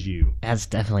embarrasses you. That's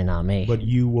definitely not me. But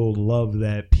you will love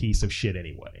that piece of shit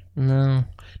anyway. No.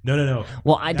 No.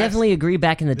 Well, I definitely agree.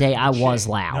 Back in the day, I was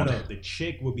loud. No. The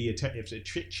chick will be if the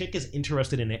chick is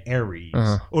interested in an Aries.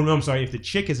 Oh no, I'm sorry. If the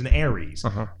chick is an Aries,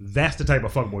 that's the type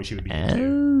of fuckboy she would be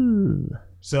into.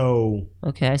 So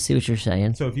okay, I see what you're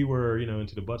saying. So if you were,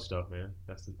 into the butt stuff, man,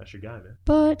 that's your guy, man.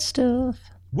 Butt stuff.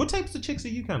 What types of chicks do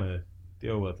you kind of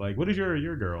deal with? Like, what is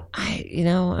your girl? I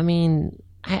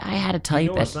had a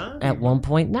type at one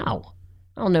point. No,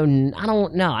 I don't know. I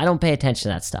don't know. I don't pay attention to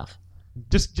that stuff.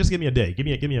 Just give me a day. Give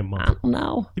me a month. I don't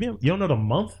know. You don't know the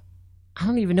month? I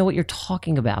don't even know what you're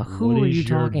talking about. Who are you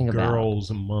talking about?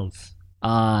 Girl's month.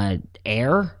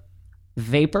 Air,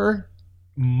 vapor.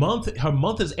 Month. Her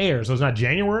month is air, so it's not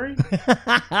January.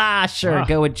 Sure,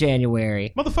 go with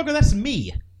January. Motherfucker, that's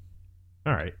me.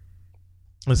 All right.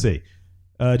 Let's see.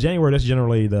 January, that's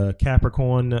generally the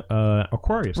Capricorn,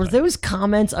 Aquarius. Were those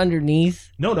comments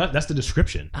underneath? No, that's the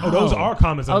description. Oh, those are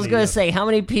comments. I was going to say, how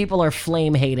many people are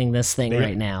flame hating this thing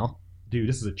right now? Dude,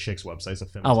 this is a chick's website. It's a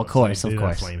feminist of course, website. Of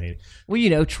course. Flame hating.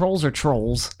 Well, trolls are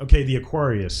trolls. Okay, the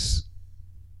Aquarius,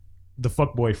 the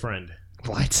fuckboy friend.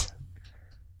 What?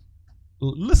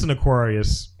 Listen,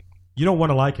 Aquarius, you don't want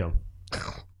to like him.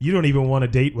 You don't even want to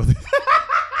date with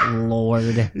him. Lord.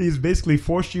 He's basically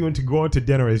forced you into going to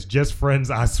dinner as just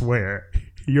friends, I swear.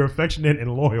 You're affectionate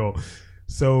and loyal,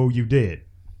 so you did.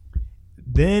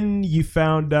 Then you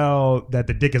found out that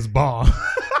the dick is bomb.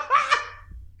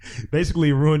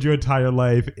 Basically ruined your entire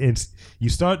life, and you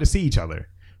start to see each other.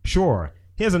 Sure,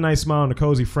 he has a nice smile and a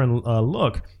cozy friend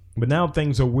look, but now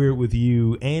things are weird with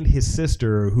you and his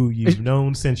sister, who you've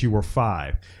known since you were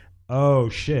 5. Oh,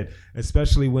 shit.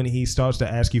 Especially when he starts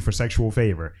to ask you for sexual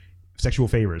favors.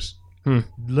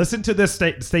 Listen to this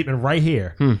statement right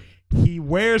here. He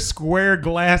wears square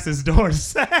glasses during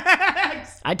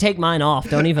sex. I take mine off.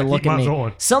 Don't even look at me.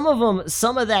 On. Some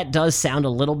of that does sound a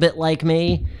little bit like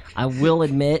me, I will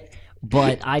admit,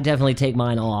 but I definitely take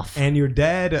mine off. And your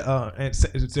dad, it's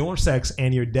during sex,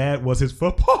 and your dad was his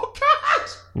football coach.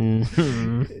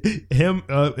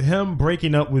 Him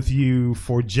breaking up with you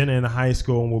for Jenna in high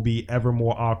school will be ever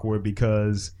more awkward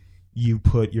because you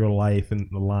put your life in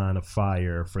the line of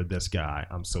fire for this guy.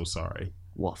 I'm so sorry.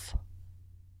 Woof.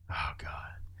 Oh, God.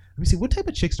 Let me see. What type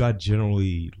of chicks do I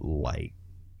generally like?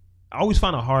 I always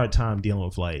find a hard time dealing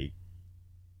with, like,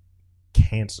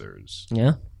 cancers.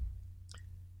 Yeah.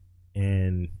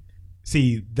 And,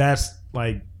 see, that's,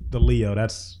 like, the Leo.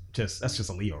 That's just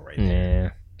a Leo right there. Yeah.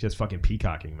 Just fucking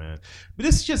peacocking, man. But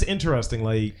it's just interesting.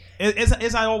 Like,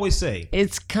 as I always say,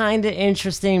 it's kind of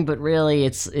interesting, but really,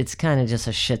 it's kind of just a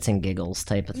shits and giggles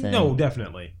type of thing. No,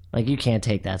 definitely. Like, you can't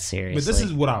take that seriously. But this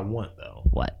is what I want, though.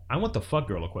 What? I want the fuck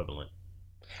girl equivalent.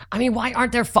 I mean, why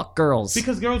aren't there fuck girls?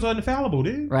 Because girls are infallible,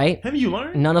 dude. Right? Haven't you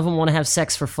learned? None of them want to have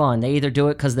sex for fun. They either do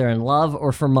it because they're in love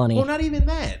or for money. Well, not even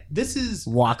that. This is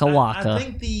waka waka.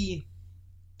 I think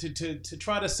to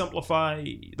try to simplify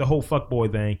the whole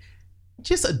fuckboy thing.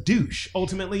 Just a douche.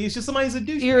 Ultimately, it's just somebody who's a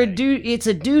douche. It's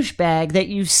a douchebag that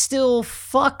you still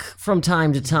fuck from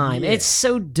time to time. Yeah. It's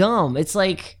so dumb. It's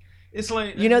like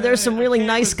there's some really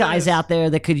nice guys out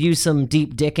there that could use some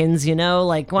deep dickens.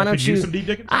 Like why don't you? Use some deep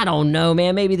dickens? I don't know,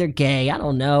 man. Maybe they're gay. I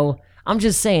don't know. I'm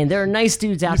just saying there are nice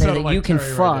dudes out there that you can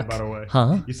fuck. Right there, by the way.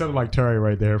 Huh? You sounded like Terry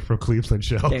right there from Cleveland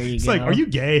Show. There you it's go. Like, are you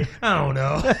gay? I don't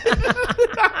know.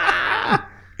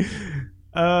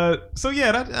 So yeah,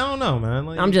 I don't know, man.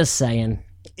 Like, I'm just saying.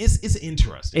 It's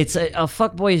interesting. It's a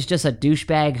fuckboy is just a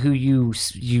douchebag who you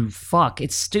fuck.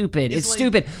 It's stupid. It's like,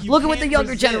 stupid. Look at what the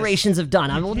younger generations have done.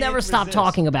 I will never stop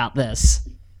talking about this.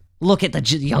 Look at the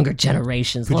younger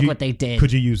generations. Look what they did.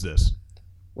 Could you use this?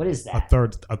 What is that?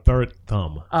 A third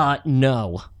thumb.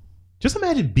 No. Just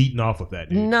imagine beating off with that,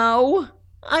 dude. No.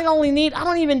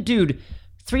 Dude,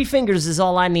 3 fingers is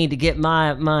all I need to get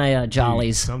my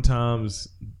jollies. Dude, sometimes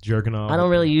jerking off. I don't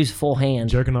really use full hand.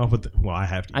 Jerking off with I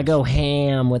have to. I go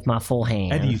ham with my full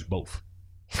hand. I had to use both.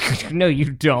 No,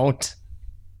 you don't.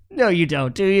 No, you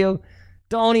don't. Do you?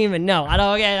 Don't even know. I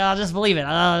don't. Okay, I'll just believe it.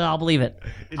 I'll believe it.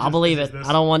 I'll believe it.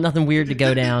 I don't want nothing weird to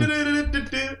go down. What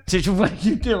are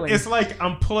you doing? It's like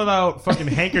I'm pulling out fucking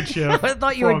handkerchief. I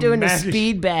thought you were doing a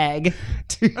speed bag.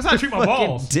 That's how I treat my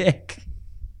balls. Dick.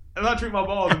 That's how I treat my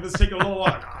balls. I'm just taking a little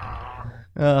while.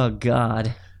 Oh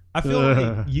God. I feel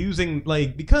like using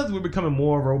because we're becoming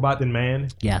more robot than man.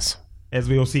 Yes. As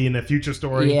we'll see in the future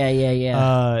story.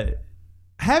 Yeah.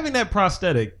 Having that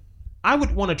prosthetic, I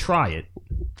would want to try it.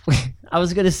 I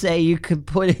was gonna say you could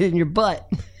put it in your butt.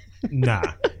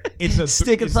 Nah, it's a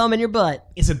Stick a thumb in your butt.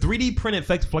 It's a 3D printed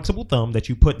flexible thumb that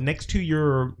you put next to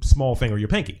your small finger, your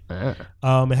pinky. It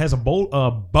has a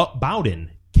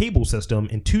Bowden cable system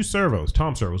and 2 servos,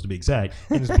 Tom servos to be exact,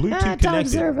 and it's Bluetooth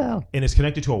connected, and it's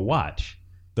connected to a watch.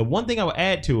 The one thing I would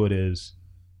add to it is,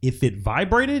 if it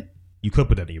vibrated, you could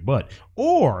put that in your butt,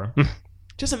 or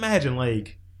just imagine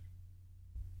like,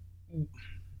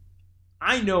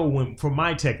 I know when for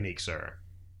my technique, sir,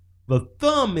 the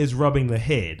thumb is rubbing the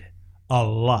head a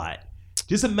lot.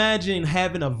 Just imagine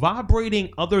having a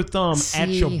vibrating other thumb at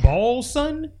your balls,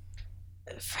 son.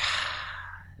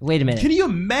 Wait a minute. Can you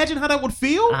imagine how that would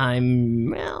feel? I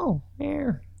mean,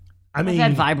 I've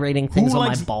had vibrating things on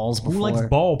my balls before. Who likes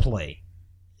ball play?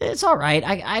 It's all right.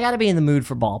 I gotta be in the mood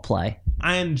for ball play.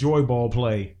 I enjoy ball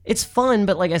play. It's fun,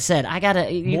 but like I said,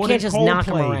 you More can't just knock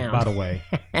them play, around. by the way.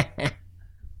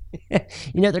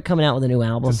 You know they're coming out with a new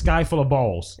album. It's a Sky Full of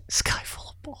Balls. Sky Full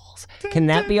of Balls. Can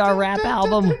that be our rap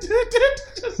album?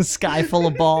 Sky Full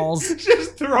of Balls.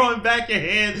 Just throwing back your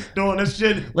head, doing this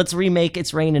shit. Let's remake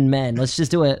It's Raining Men. Let's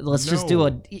just do a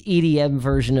EDM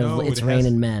version of It's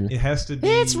Raining Men. It has to be.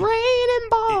 It's raining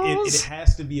balls. It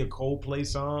has to be a Coldplay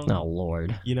song. Oh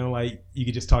Lord. You know, like you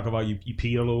could just talk about you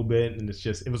peed a little bit and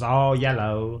it was all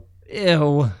yellow.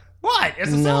 Ew. What? It's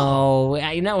a song. No,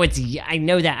 I know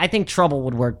that. I think Trouble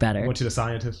would work better. I want you to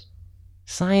Scientist.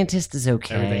 Scientist is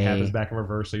okay. Everything happens back in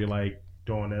reverse, so you're like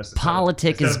doing this.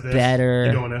 Politic is better.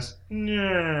 You're doing this.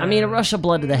 Yeah. I mean, A Rush of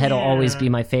Blood to the Head will always be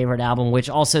my favorite album, which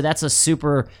also, that's a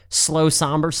super slow,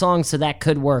 somber song, so that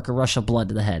could work. A Rush of Blood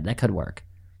to the Head. That could work.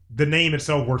 The name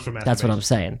itself works for masturbation. That's what I'm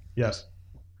saying. Yes.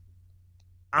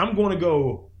 I'm going to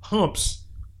go humps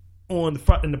in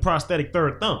the prosthetic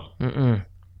third thumb.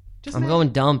 I'm going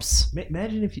dumps.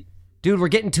 Imagine if you... Dude, we're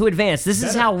getting too advanced. This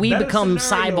is how we become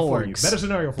cyborgs. Better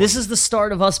scenario for This you. is the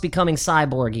start of us becoming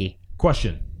cyborgy.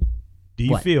 Question. Do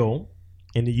you feel,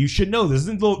 and you should know this, is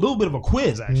a little bit of a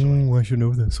quiz, actually. I should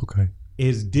know this, okay.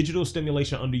 Is digital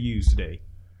stimulation underused today?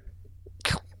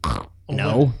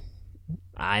 No.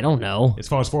 I don't know. As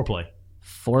far as foreplay?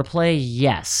 Foreplay,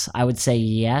 yes. I would say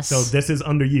yes. So this is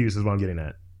underused is what I'm getting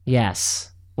at.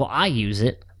 Yes. Well, I use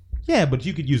it. Yeah, but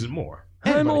you could use it more.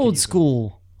 I'm old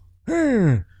school.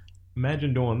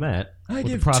 Imagine doing that. I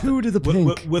give 2 to the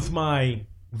pink. With my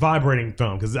vibrating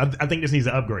thumb, because I think this needs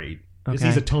an upgrade. Okay. This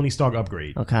needs a Tony Stark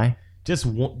upgrade. Okay. Just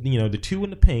one, the 2 in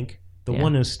the pink, the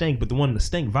one in the stink, but the one in the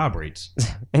stink vibrates.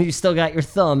 And you still got your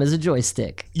thumb as a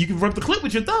joystick. You can rub the clip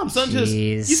with your thumb, son.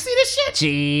 Jeez. You see this shit?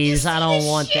 Jeez, I don't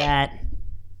want that.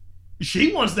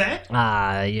 She wants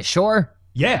that. You sure?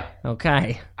 Yeah.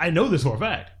 Okay. I know this for a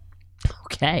fact.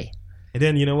 Okay. And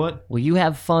then, you know what? Will you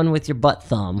have fun with your butt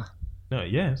thumb? No,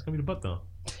 yeah, it's going to be the butt thumb.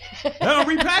 I'm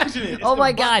repackaging it. It's oh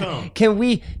my butt God. thumb. Can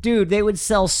we... Dude, they would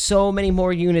sell so many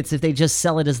more units if they just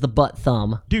sell it as the butt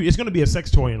thumb. Dude, it's going to be a sex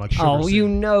toy in like Sugar Oh, City. you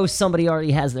know somebody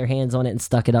already has their hands on it and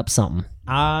stuck it up something.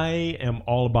 I am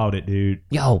all about it, dude.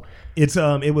 Yo. It's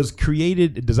it was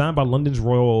designed by London's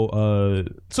Royal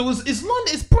so it's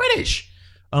London, it's British.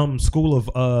 School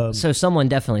of So someone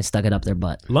definitely stuck it up their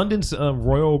butt. London's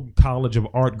Royal College of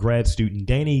Art grad student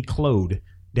Danny Clode.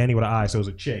 Danny with an I, so it's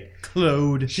a chick.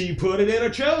 Clode. She put it in her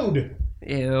chode.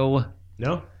 Ew.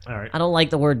 No? All right. I don't like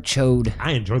the word chode.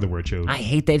 I enjoy the word chode. I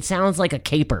hate that. It sounds like a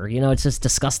caper. It's just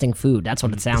disgusting food. That's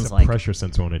what it sounds It's a like. pressure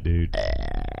sensor on it, dude.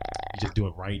 You just do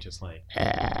it right, just like.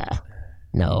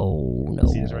 No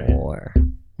See this right here? more.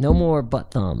 No more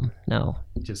butt thumb. No.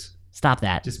 Just Stop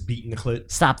that. Just beating the clit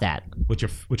Stop that. with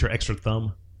your extra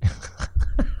thumb.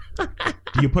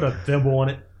 Do you put a thimble on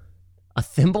it? A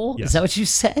thimble? Yes. Is that what you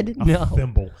said? A No.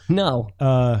 thimble. No.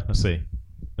 Let's see.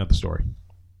 Not the story.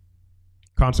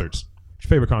 Concerts. What's your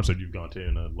favorite concert you've gone to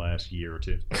in the last year or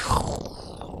two?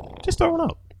 Just throw it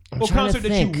up. What concert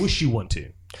that you wish you went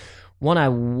to? One I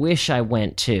wish I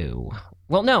went to.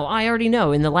 Well, no, I already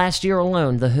know. In the last year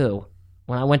alone, The Who.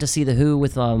 When I went to see The Who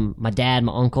with my dad,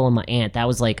 my uncle, and my aunt, that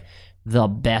was like the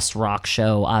best rock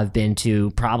show I've been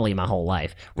to probably my whole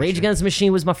life. Rage Against the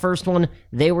Machine was my first one.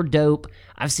 They were dope.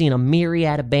 I've seen a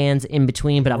myriad of bands in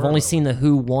between, but I've only seen The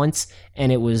Who once,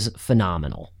 and it was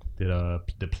phenomenal.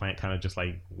 Did Plant kind of just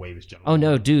like wave his jump? Oh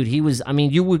no, dude, he was. I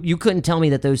mean, you couldn't tell me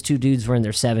that those two dudes were in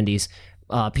their 70s.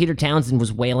 Peter Townsend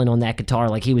was wailing on that guitar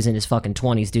like he was in his fucking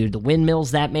 20s, dude. The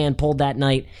windmills that man pulled that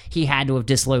night, he had to have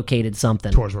dislocated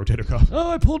something. Towards rotator cuff. Oh,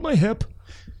 I pulled my hip.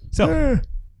 So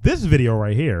this video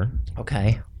right here,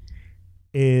 Okay.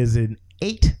 is an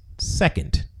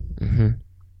 8-second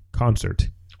concert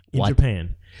in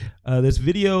Japan. This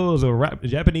video is a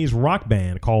Japanese rock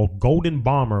band called Golden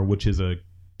Bomber, which is a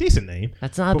decent name.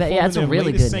 That's not bad. Yeah, that's a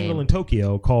really good single name. in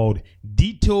Tokyo called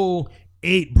Dito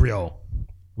 8 Brio.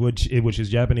 which is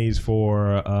Japanese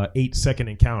for 8-second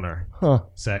encounter.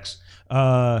 Sex.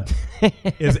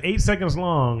 Is 8 seconds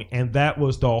long, and that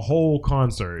was the whole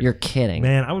concert. You're kidding.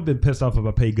 Man, I would have been pissed off if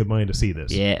I paid good money to see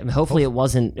this. Yeah, hopefully it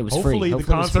wasn't. It was free. Hopefully the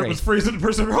concert was free, so the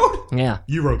person wrote. Yeah.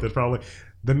 You wrote this probably.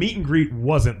 The meet and greet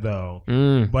wasn't, though.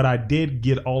 But I did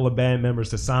get all the band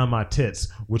members to sign my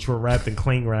tits, which were wrapped in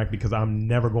cling wrap because I'm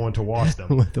never going to wash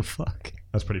them. What the fuck?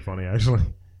 That's pretty funny, actually.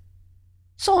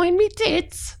 Sign me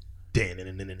tits. All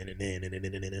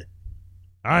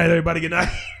right, everybody, good night.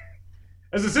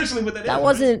 That's essentially what that is. That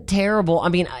wasn't terrible. I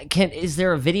mean, is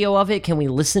there a video of it? Can we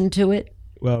listen to it?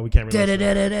 Well, we can't really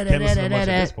listen to much at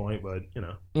this point, but, you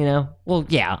know. You know? Well,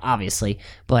 yeah, obviously.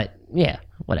 But, yeah,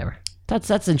 whatever.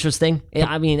 That's interesting.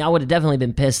 I mean, I would have definitely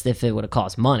been pissed if it would have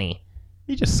cost money.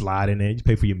 You just slide in there. You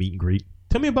pay for your meet and greet.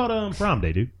 Tell me about Prime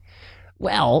Day, dude.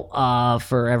 Well,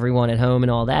 for everyone at home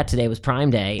and all that, today was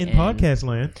Prime Day. In podcast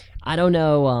land. I don't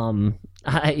know,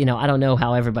 I don't know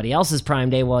how everybody else's Prime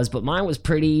Day was, but mine was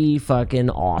pretty fucking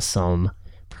awesome.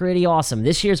 Pretty awesome.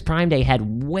 This year's Prime Day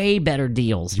had way better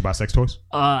deals. Did you buy sex toys?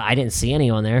 I didn't see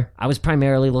any on there. I was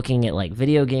primarily looking at like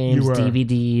video games,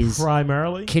 DVDs,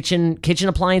 primarily kitchen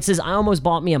appliances. I almost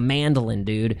bought me a mandolin,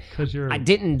 dude. I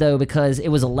didn't though because it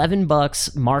was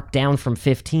 $11 marked down from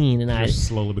 15, and you're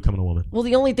slowly becoming a woman. Well,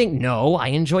 the only thing, no, I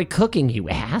enjoy cooking, you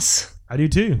ass. I do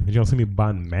too. You don't see me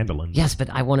buying mandolins. Yes, but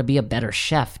I want to be a better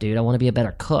chef, dude. I want to be a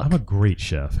better cook. I'm a great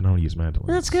chef, and I don't use mandolins.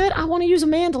 That's good. I want to use a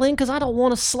mandolin because I don't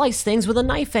want to slice things with a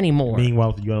knife anymore.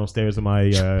 Meanwhile, you go downstairs in my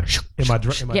yeah,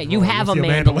 you have a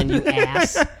mandolin, you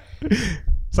ass.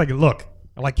 It's like, look,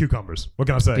 I like cucumbers. What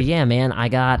can I say? But yeah, man,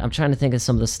 I'm trying to think of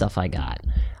some of the stuff I got.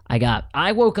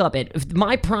 I woke up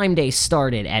my Prime Day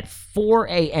started at 4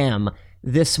 a.m.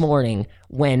 this morning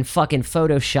when fucking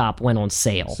Photoshop went on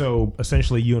sale. So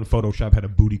essentially you and Photoshop had a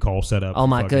booty call set up. Oh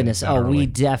my goodness. Oh,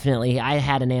 I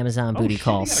had an Amazon booty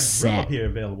call set. Here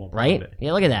available right?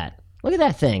 Yeah, look at that. Look at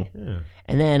that thing. Yeah.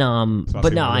 And then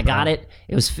but no, I got it.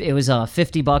 It was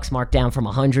 $50 marked down from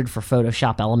 100 for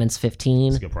Photoshop Elements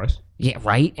 15. That's a good price. Yeah,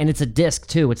 right? And it's a disc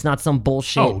too. It's not some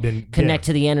bullshit connect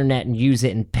to the internet and use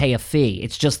it and pay a fee.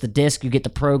 It's just the disc, you get the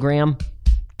program,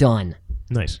 done.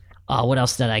 Nice. What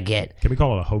else did I get? Can we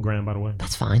call it a Hogram, by the way?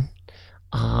 That's fine.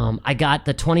 I got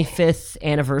the 25th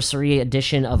anniversary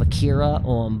edition of Akira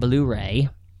on Blu-ray,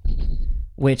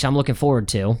 which I'm looking forward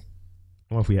to. I don't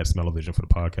know if we had smell-o-vision for the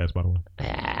podcast, by the way.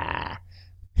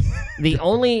 The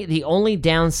only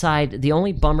downside, the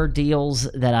only bummer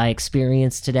deals that I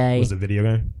experienced today was the video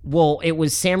game. Well, it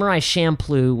was Samurai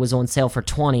Champloo was on sale for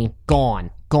 $20.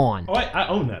 Gone. Oh, I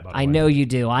own that. By the way. I know you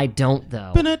do. I don't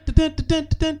though.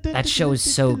 That show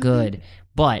is so good.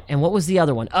 And what was the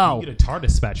other one? Oh, you get a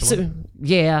TARDIS spatula. So,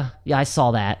 yeah, I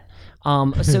saw that.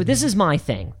 So this is my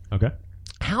thing. Okay.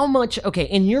 How much? Okay,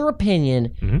 in your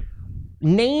opinion,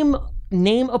 name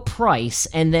a price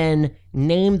and then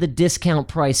name the discount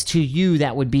price to you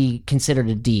that would be considered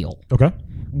a deal. Okay.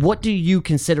 What do you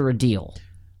consider a deal?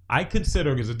 I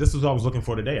consider, because this is what I was looking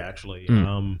for today, actually.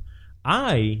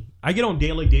 I get on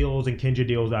Daily Deals and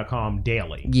KinjaDeals.com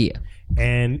daily. Yeah.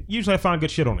 And usually I find good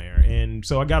shit on there. And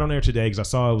so I got on there today because I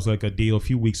saw it was like a deal a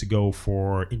few weeks ago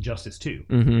for Injustice 2.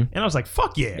 And I was like,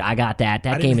 fuck yeah. I got that.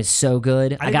 That game is so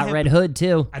good. I got Red Hood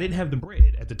too. I didn't have the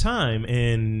bread at the time.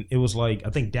 And it was like, I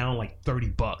think down like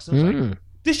 $30. I was like,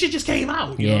 this shit just came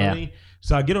out. You know what I mean?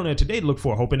 So I get on there today to look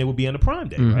for it, hoping it would be on the Prime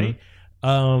Day, right?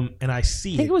 And I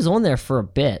see I think it was on there for a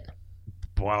bit.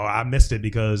 Well, I missed it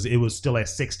because it was still at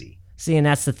 60. See, and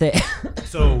that's the thing.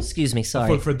 So excuse me,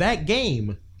 sorry. For that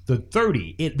game, the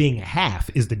 30, it being half,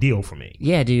 is the deal for me.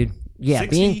 Yeah, dude. Yeah,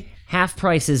 60, being half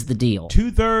price is the deal.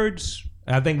 2/3.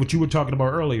 I think what you were talking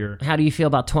about earlier. How do you feel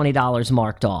about $20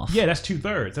 marked off? Yeah, that's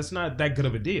 2/3. That's not that good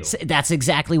of a deal. That's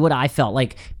exactly what I felt.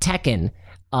 Like Tekken.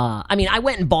 I mean, I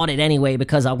went and bought it anyway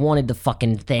because I wanted the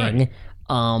fucking thing.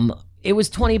 Right. It was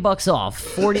 $20 off,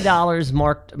 $40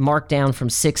 marked down from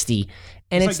 60.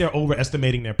 And it's like they're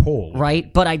overestimating their pull.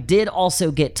 Right? But I did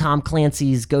also get Tom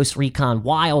Clancy's Ghost Recon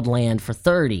Wildland for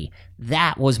 $30.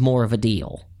 That was more of a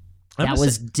deal. That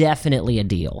was definitely a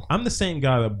deal. I'm the same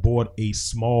guy that bought a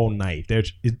small knife.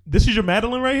 This is your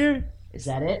Madeline right here? Is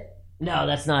that it? No,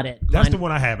 that's not it. That's the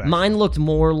one I have, actually. Mine looked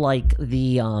more like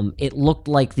it looked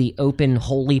like the open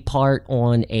holy part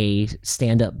on a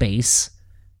stand-up bass.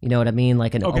 You know what I mean?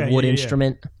 Like a wood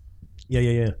instrument.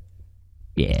 Yeah.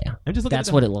 Yeah. I'm just looking That's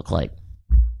what it looked like.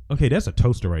 Okay, that's a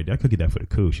toaster right there. I could get that for the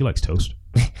coup. She likes toast.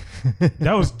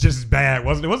 That was just bad,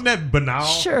 wasn't it? Wasn't that banal?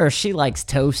 Sure, she likes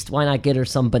toast. Why not get her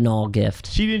some banal gift?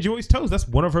 She enjoys toast. That's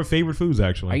one of her favorite foods,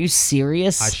 actually. Are you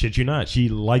serious? I shit you not. She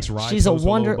likes rye toast. She's a with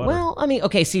wonder. little butter. Well, I mean,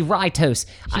 okay, see, rye toast.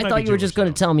 I might thought be you were just Jewish,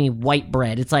 going to tell me white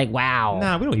bread. It's like, wow.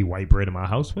 Nah, we don't eat white bread in my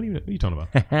house. What are you talking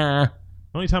about? The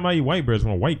only time I eat white bread is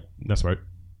when white. That's right.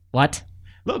 What?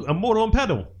 Look, a mortar and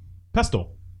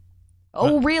pestle.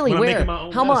 Oh, really? when I'm Where? making my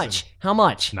own How medicine. much? How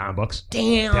much? $9.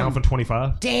 Damn. Down from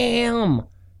 25. Damn.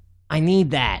 I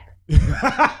need that.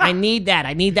 I need that.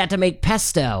 I need that to make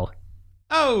pesto.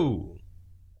 Oh.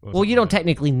 Well, you don't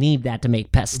technically need that to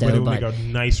make pesto, But it would but make a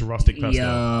nice rustic pesto.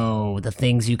 yo, the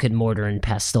things you could mortar and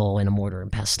pestle in a mortar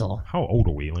and pestle. How old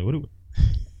are we? Like, what do we?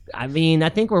 I mean, I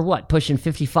think we're what, pushing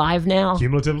 55 now?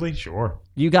 Cumulatively? Sure.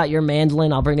 You got your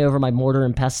mandolin, I'll bring over my mortar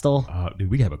and pestle. Dude,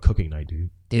 we can have a cooking night, dude.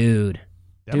 Dude,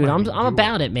 That might I'm be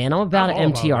about doable. it, man. I'm about I'm an all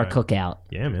about MTR that. cookout.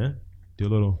 Yeah, man. Do a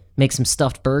little, Make some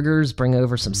stuffed burgers, bring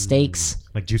over some steaks,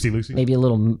 like Juicy Lucy. maybe a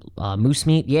little moose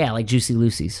meat. Yeah, like Juicy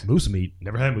Lucy's. Moose meat.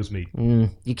 Never had moose meat.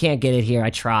 You can't get it here. I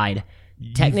tried.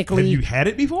 Technically, Have you had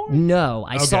it before? no.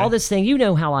 I saw Okay. this thing. You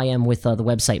know how I am with the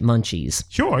website Munchies.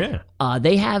 Sure, yeah.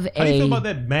 They have How do you feel a. about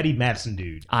that Maddie Madison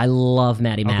dude? I love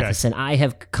Maddie Matheson. I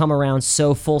have come around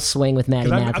so full swing with Maddie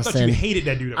 'Cause I thought Matheson. you hated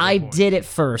that dude at I one point. did it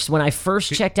first. When I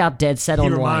first checked out Dead Set He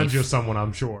on reminds Life. you of someone,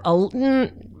 I'm sure. a-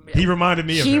 He reminded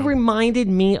me of He him. reminded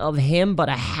me of him, but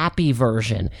a happy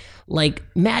version. Like,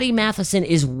 Maddie Matheson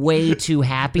is way too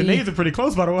happy. The names are pretty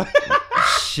close, by the way.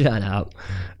 Shut up.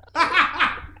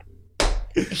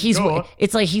 Go on.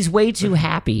 It's like he's way too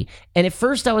happy. And at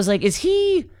first I was like, is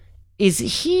he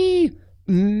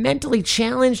mentally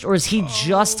challenged or is he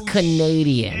just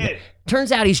Canadian? shit.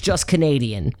 Turns out he's just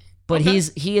Canadian. But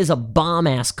he is a bomb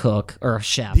ass cook or a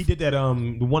chef. He did that.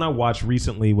 The one I watched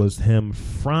recently was him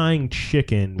frying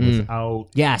chicken without.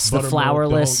 Yes, the buttermilk,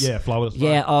 flourless. flourless.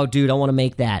 Yeah, oh dude, I want to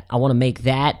make that.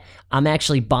 I'm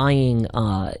actually buying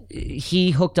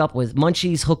he hooked up with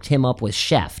Munchies hooked him up with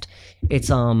Chef. It's it's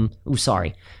kind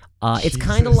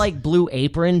of Jesus. like Blue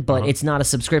Apron, but it's not a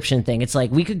subscription thing. It's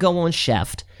like we could go on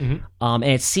Chef, and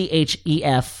it's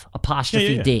CHEF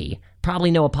apostrophe Yeah. D. Probably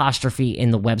no apostrophe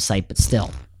in the website, but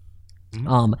still.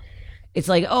 It's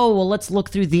like, oh well, let's look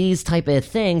through these type of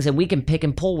things, and we can pick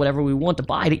and pull whatever we want to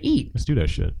buy to eat. Let's do that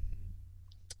shit.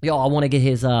 Yo, I want to get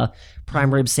his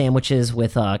prime rib sandwiches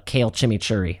with kale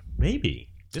chimichurri. Maybe.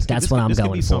 That's what I'm this could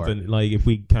going be for. something like if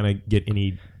we kind of get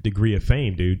any degree of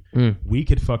fame, dude. We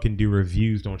could fucking do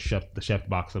reviews on the chef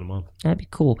box of the month That'd be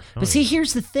cool. But see,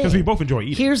 here's the thing. because we both enjoy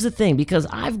eating. Here's the thing, because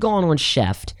I've gone on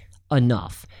Chef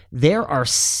enough. There are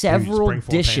several Springform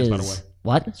dishes. pans, by the way.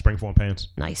 What? Springform pants.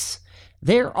 Nice.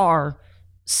 There are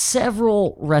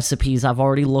several recipes I've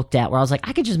already looked at where I was like,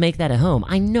 I could just make that at home.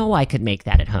 I know I could make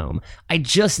that at home. I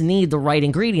just need the right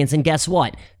ingredients. And guess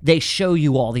what? They show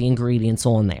you all the ingredients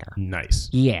on there. Nice.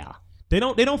 Yeah. They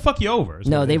don't fuck you over. is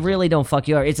No, what it they is. really don't fuck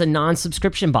you over. It's a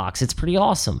non-subscription box. It's pretty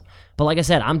awesome. But like I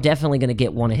said, I'm definitely going to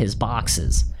get one of his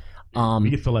boxes.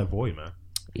 We could fill that void, man.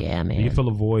 Yeah, We man. could fill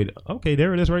a void. Okay,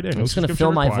 there it is right there. I'm just going to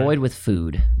fill my void with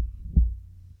food.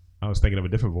 I was thinking of a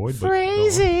different void, but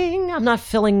Phrasing. I'm not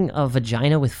filling a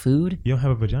vagina with food. you don't have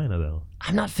a vagina though.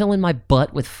 I'm not filling my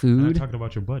butt with I'm not food. talking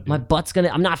about your butt, dude. My butt's gonna.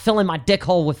 I'm not filling my dick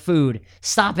hole with food.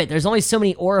 Stop it. There's only so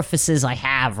many orifices I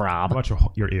have, How Rob. about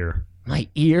your ear? My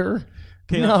ear?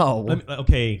 Okay, No.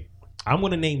 Okay, I'm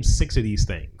gonna name 6 of these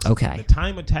things. Okay. The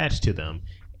time attached to them,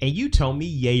 and you tell me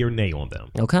yay or nay on them.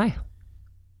 Okay.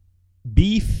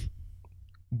 Beef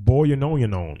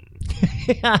bourguignon.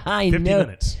 I 50 know.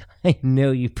 minutes. I know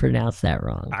you pronounced that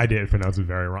wrong. I did pronounce it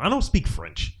very wrong. I don't speak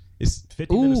French. It's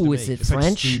 50 minutes to Ooh, make. is it It's like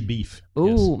French? stewed beef.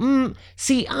 Ooh.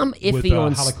 See, I'm Yes. iffy With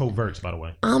on. Halico verts, by the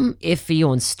way. I'm iffy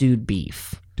on stewed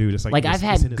beef. Dude, it's Like it's-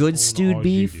 I've it's in had its good own stewed au jus,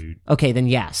 beef. dude. Okay, then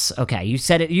yes. Okay, you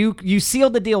said it. You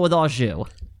sealed the deal with au jus.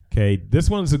 Okay, this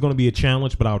one's going to be a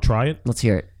challenge, but I'll try it. Let's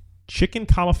hear it. Chicken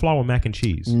cauliflower mac and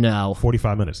cheese. No.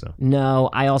 45 minutes though. No,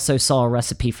 I also saw a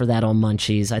recipe for that on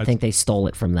Munchies. I think they stole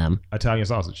it from them. Italian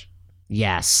sausage.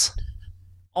 Yes.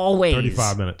 Always.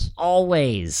 35 minutes.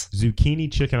 Always. Zucchini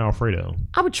chicken alfredo.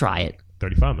 I would try it.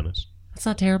 35 minutes. That's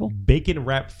not terrible. Bacon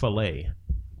wrap filet.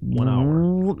 1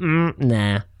 hour.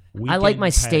 Nah. I like Weekend my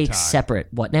pad steaks thai. separate.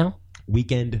 What now?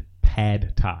 Weekend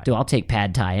pad thai. Dude, I'll take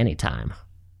pad thai anytime.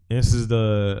 This is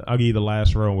I'll give you the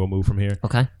last row and we'll move from here.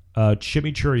 Okay.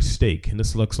 Chimichurri steak. And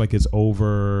this looks like it's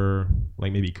over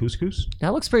like maybe couscous.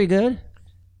 That looks pretty good.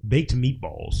 Baked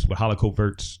meatballs with halico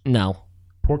verts. No.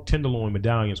 Pork tenderloin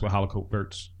medallions with halico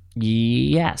verts.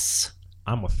 Yes.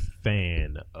 I'm a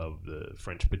fan of the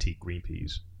French petite green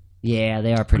peas. Yeah,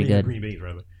 they are pretty good. Green beans,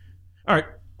 rather. All right.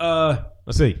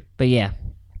 Let's see. But yeah.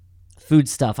 food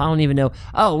stuff. I don't even know.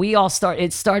 Oh,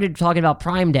 it started talking about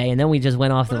Prime Day, and then we just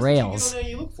went off the rails.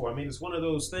 You look for. I mean, it's one of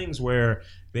those things where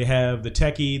they have the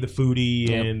techie, the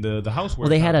foodie, and the housework. Well,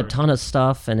 they had a ton of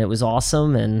stuff, and it was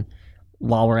awesome. And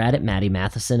while we're at it, Maddie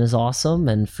Matheson is awesome,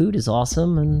 and food is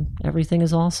awesome, and everything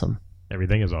is awesome.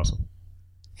 Everything is awesome.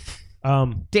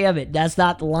 Damn it, that's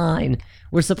not the line.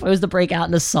 We're supposed to break out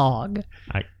in a song.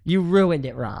 You ruined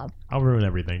it, Rob. I'll ruin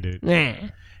everything, dude. Nah.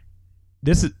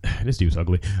 This dude's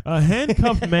ugly. A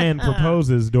handcuffed man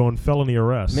proposes during felony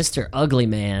arrest. Mr. Ugly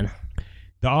Man.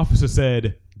 The officer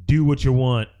said, "Do what you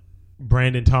want."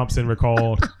 Brandon Thompson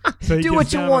recalled. So do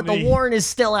what you want. The warrant is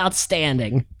still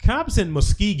outstanding. Cops in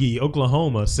Muskogee,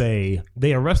 Oklahoma, say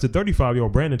they arrested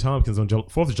 35-year-old Brandon Thompson on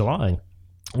 4th of July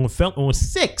on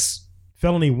 6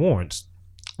 felony warrants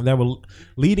that were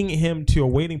leading him to a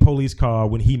waiting police car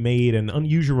when he made an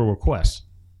unusual request.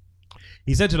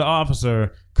 He said to the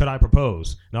officer, "Could I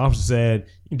propose?" And the officer said,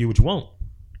 "You can do what you want,"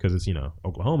 because it's,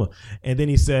 Oklahoma. And then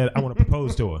he said, "I want to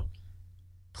propose to her."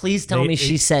 Please tell me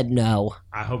she said no.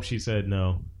 I hope she said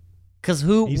no. Because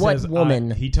what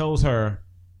woman? He tells her,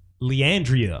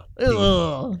 "Leandria,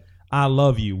 I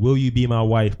love you. Will you be my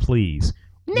wife, please?"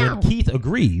 No. When Keith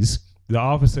agrees, the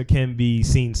officer can be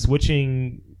seen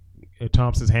switching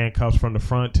Thompson's handcuffs from the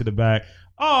front to the back.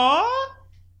 Aww.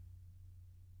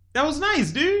 That was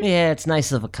nice, dude. Yeah, it's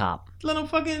nice of a cop. Let him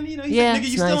fucking, yeah, nigga,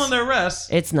 you still under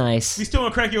arrest. It's nice. We still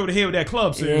gonna crack you over the head with that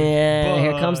club, sir. Yeah,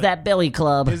 here comes that Billy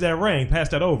Club. Here's that ring. Pass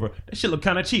that over. That shit look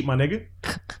kind of cheap, my nigga.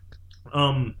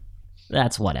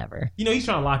 That's whatever. He's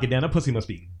trying to lock it down. That pussy must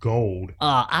be gold.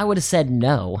 I would have said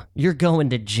no. You're going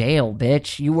to jail,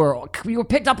 bitch. You were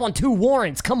picked up on 2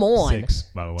 warrants. Come on. 6,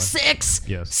 by the way. 6?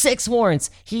 Yes. 6 warrants.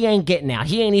 He ain't getting out.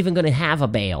 He ain't even going to have a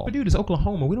bail. But dude, it's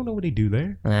Oklahoma. We don't know what they do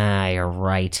there. You're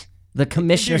right. The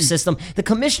commissioner system. The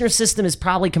commissioner system is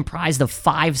probably comprised of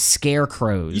 5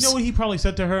 scarecrows. You know what he probably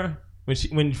said to her when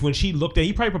she looked at?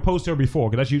 He probably proposed to her before,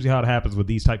 because that's usually how it happens with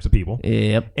these types of people.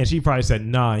 Yep. And she probably said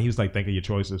nah. And he was like, "Think of your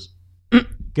choices."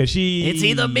 Because it's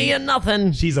either me or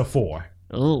nothing. She's a 4.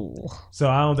 Ooh. So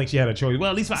I don't think she had a choice. Well,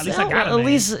 at least I got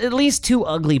it. At least 2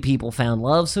 ugly people found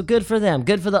love. So good for them.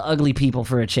 Good for the ugly people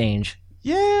for a change.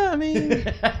 Yeah, I mean,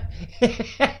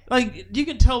 like, you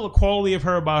can tell the quality of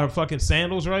her by her fucking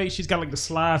sandals, right? She's got like the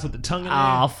slides with the tongue in there.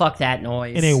 Oh, fuck that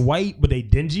noise. And they white, but they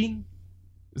dingy.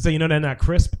 So they're not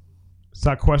crisp.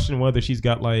 Start questioning whether she's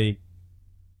got like,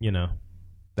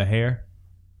 the hair.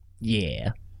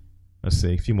 Yeah. Let's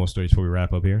see. A few more stories before we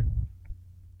wrap up here.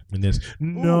 In this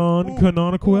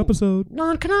non-canonical episode.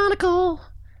 Non-canonical.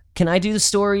 Can I do the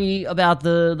story about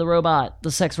the robot, the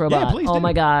sex robot? Yeah, please do.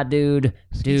 My God, dude.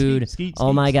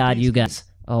 Oh my God, you guys.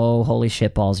 Oh, holy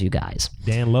shit balls, you guys.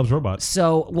 Dan loves robots.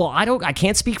 So, I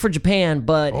can't speak for Japan,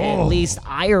 but at least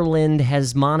Ireland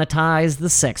has monetized the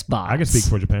sex bots. I can speak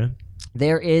for Japan.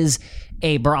 There is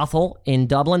a brothel in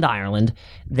Dublin, Ireland,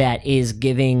 that is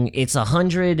giving, it's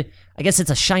 100, I guess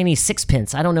it's a shiny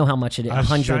sixpence. I don't know how much it is.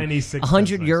 100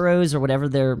 euros or whatever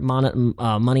their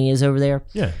money is over there.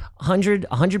 Yeah.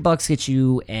 $100 gets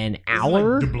you an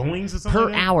hour like doubloons or something per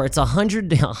like that? hour. It's 100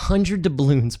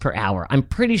 doubloons per hour. I'm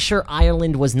pretty sure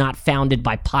Ireland was not founded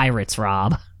by pirates,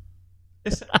 Rob.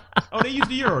 They use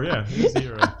the euro, yeah. They use the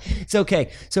euro. It's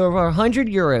okay. So for 100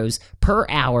 euros per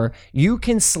hour, you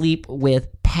can sleep with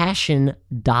Passion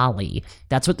Dolly.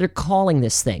 That's what they're calling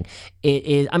this thing. It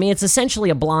is. I mean, it's essentially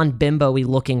a blonde bimbo-y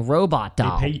looking robot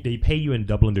doll. They pay you in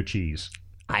Dublin cheese.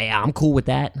 I'm cool with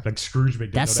that. Like Scrooge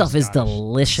McDuck. That stuff is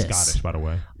delicious. Scottish, by the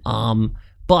way.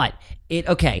 But it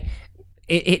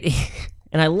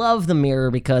and I love the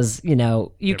Mirror because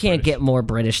you can't get more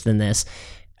British than this.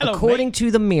 Hello, according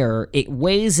to the Mirror, it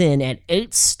weighs in at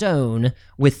 8 stone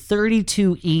with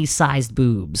 32 E-sized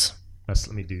boobs.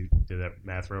 Let me do that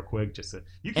math real quick.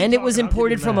 And it was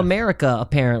imported from America,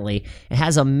 apparently. It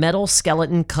has a metal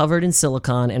skeleton covered in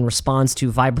silicone and responds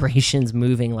to vibrations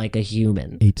moving like a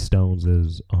human. 8 stones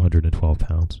is 112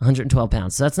 pounds. 112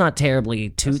 pounds. So that's not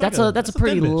terribly too... That's a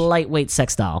pretty lightweight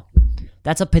sex doll.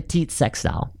 That's a petite sex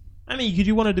doll. I mean,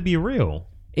 you want it to be real.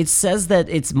 It says that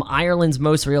it's Ireland's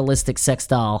most realistic sex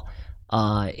doll.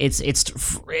 It's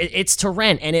to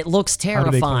rent, and it looks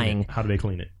terrifying. How do they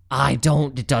clean it?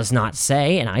 It does not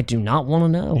say, and I do not want to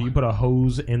know. Do you put a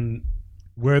hose in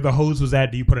where the hose was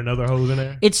at? Do you put another hose in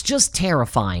there? It's just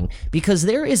terrifying because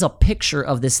there is a picture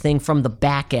of this thing from the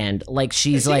back end. Like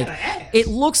she's like, it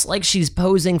looks like she's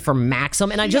posing for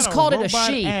Maxim, and I just called it a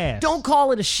she. Don't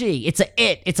call it a she. It's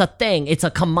it's a thing. It's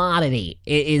a commodity.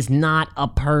 It is not a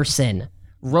person.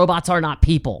 Robots are not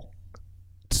people.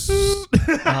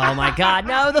 Oh my God!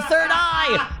 No, the third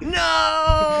eye!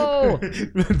 No!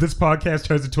 This podcast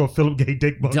turns into a Philip K.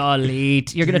 Dick book.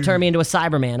 Delete. You're gonna turn me into a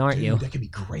Cyberman, aren't you? That could be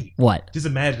great. What? Just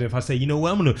imagine if I say, you know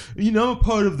what, I'm a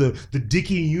part of the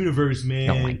Dicky universe, man.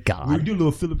 Oh my God. We're doing a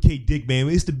little Philip K. Dick, man.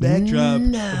 It's the backdrop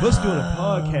of us doing a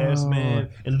podcast, man.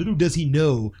 And little does he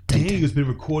know, Daniel's been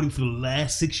recording for the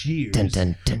last 6 years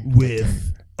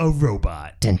with a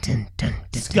robot.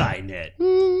 Skynet.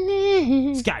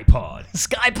 Skypod.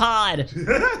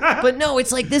 Skypod. But no,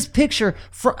 it's like this picture.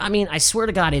 I swear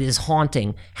to God, it is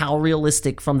haunting how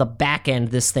realistic from the back end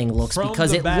this thing looks. From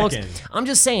because the it back looks. end. I'm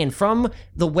just saying, from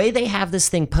the way they have this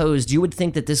thing posed, you would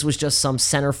think that this was just some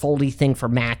centerfoldy thing for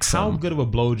Maxim. How good of a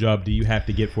blowjob do you have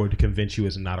to get for it to convince you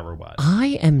it's not a robot?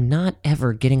 I am not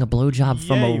ever getting a blowjob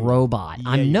from a robot.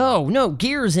 No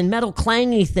gears and metal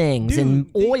clangy things and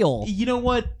oil. You know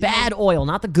what? Bad oil,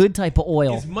 not the good type of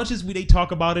oil. As much as they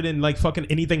talk about it in like fucking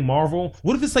anything Marvel,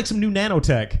 what if it's like some new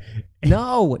nanotech?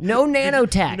 No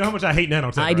nanotech. You know how much I hate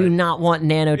nanotech. I do not want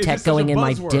nanotech going in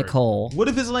my dick hole. What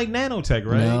if it's like nanotech,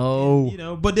 right? No. You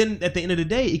know, but then at the end of the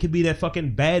day, it could be that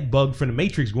fucking bad bug from the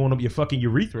Matrix going up your fucking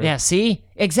urethra. Yeah, see?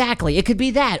 Exactly. It could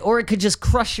be that, or it could just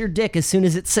crush your dick as soon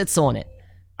as it sits on it.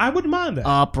 I wouldn't mind that.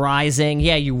 Uprising.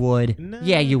 Yeah, you would. No.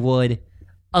 Yeah, you would.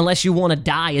 Unless you want to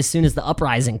die as soon as the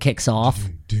uprising kicks off.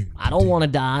 I don't want to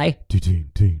die.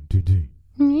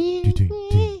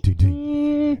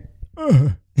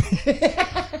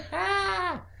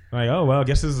 Like, oh, well, I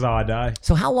guess this is how I die.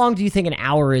 So how long do you think an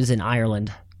hour is in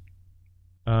Ireland?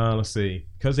 Let's see.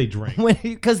 Because they drink.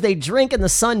 Because they drink and the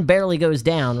sun barely goes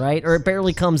down, right? Or it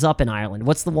barely comes up in Ireland.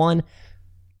 What's the one?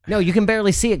 No, you can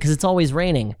barely see it because it's always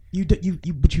raining. But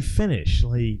you finish.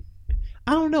 Like,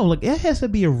 I don't know. Like, it has to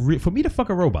be for me to fuck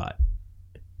a robot.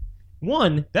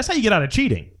 One, that's how you get out of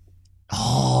cheating.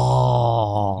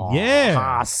 Oh.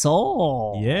 Yeah.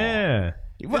 So. Yeah.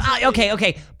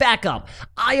 Okay, back up.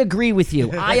 I agree with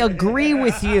you. I agree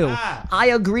with you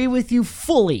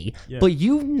fully. Yeah. But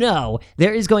you know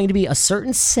there is going to be a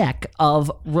certain sect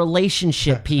of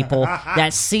relationship people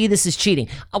that see this as cheating.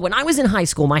 When I was in high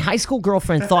school, my high school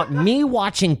girlfriend thought me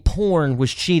watching porn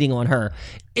was cheating on her.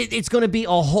 It's going to be a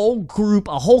whole group,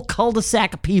 a whole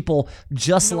cul-de-sac of people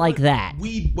just like that.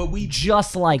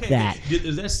 Just like that.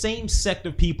 Does that same sect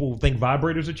of people think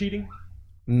vibrators are cheating?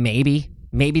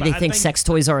 Maybe they think sex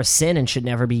toys are a sin and should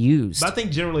never be used. But I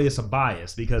think generally it's a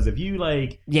bias because if you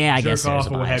I guess jerk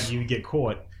off or what have you get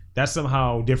caught, that's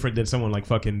somehow different than someone like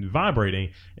fucking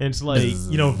vibrating. And it's like,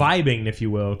 vibing, if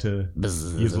you will, to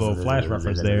use a little Flash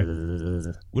reference there.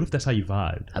 What if that's how you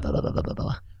vibed?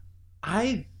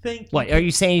 I think... What, are you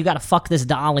saying you got to fuck this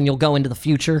doll and you'll go into the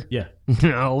future? Yeah.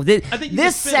 No,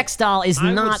 this sex doll is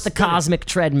not the cosmic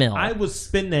treadmill. I would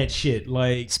spin that shit,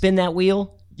 like... Spin that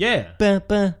wheel? Yeah.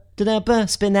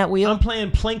 Spin that wheel? I'm playing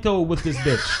Plinko with this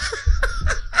bitch.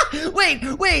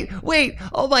 Wait.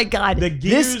 Oh my God. The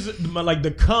gears,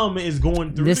 the cum is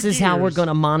going through This the is gears. how we're going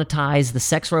to monetize the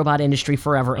sex robot industry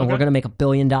forever, and we're going to make $1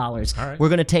 billion. All right. We're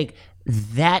going to take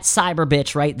that cyber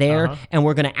bitch right there, and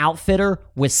we're going to outfit her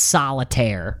with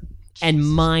Solitaire and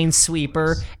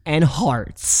Minesweeper and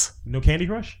Hearts. No Candy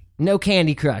Crush? No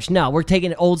Candy Crush. No, we're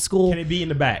taking it old school. Can it be in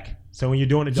the back? So when you're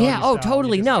doing a doggy style,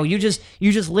 totally. You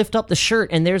just lift up the shirt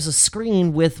and there's a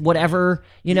screen with whatever,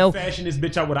 fashion this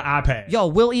bitch out with an iPad. Yo,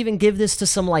 we'll even give this to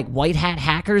some white hat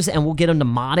hackers and we'll get them to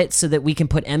mod it so that we can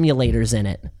put emulators in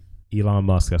it. Elon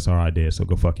Musk, that's our idea, so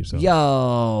go fuck yourself.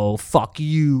 Yo, fuck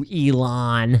you,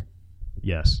 Elon.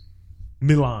 Yes.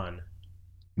 Milan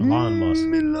Musk.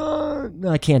 No,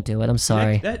 I can't do it. I'm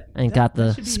sorry. I ain't got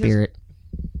the spirit.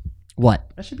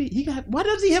 What? That should be. Why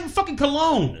does he have a fucking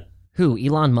cologne? Who?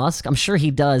 Elon Musk? I'm sure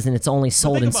he does, and it's only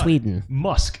sold in Sweden.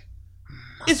 Musk.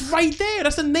 It's right there.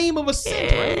 That's the name of a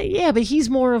scent, right? Yeah, but he's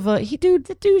more of a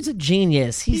the dude's a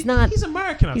genius. He's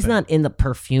American. He's not in the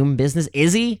perfume business,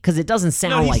 is he? Because it doesn't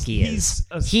sound like he is.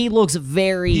 He looks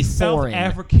very foreign. South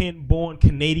African born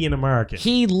Canadian American.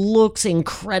 He looks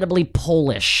incredibly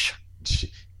Polish.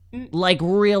 Like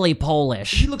really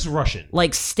Polish. He looks Russian.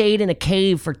 Like stayed in a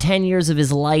cave for 10 years of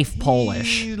his life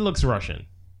Polish. He looks Russian.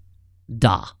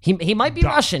 Duh. He might be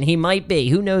Russian. He might be.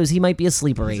 Who knows? He might be a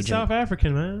sleeper agent. South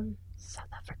African, man. South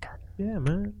African. Yeah,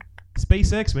 man.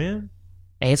 SpaceX, man.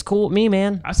 Hey, it's cool with me,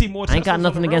 man. I see more Teslas. I ain't got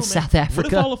nothing against South Africa.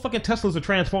 What if all the fucking Teslas are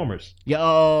Transformers?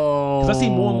 Yo. Because I see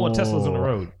more and more Teslas on the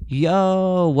road.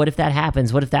 Yo. What if that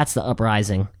happens? What if that's the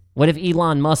uprising? What if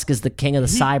Elon Musk is the king of the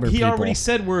cyber He people? already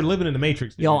said we're living in the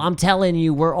Matrix. Dude. Yo, I'm telling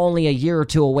you, we're only a year or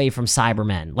two away from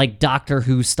Cybermen, like Doctor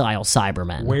Who style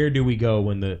Cybermen. Where do we go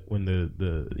when the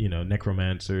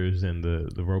necromancers and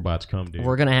the robots come, dude?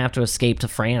 We're gonna have to escape to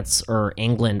France or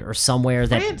England or somewhere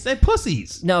that. France, they're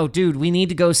pussies. No, dude, we need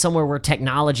to go somewhere where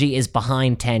technology is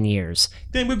behind 10 years.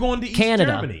 Then we're going to East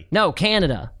Canada. Germany. No,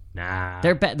 Canada. Nah.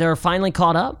 They're finally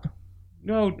caught up.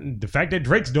 No, the fact that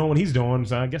Drake's doing what he's doing,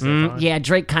 so I guess they're fine. Yeah,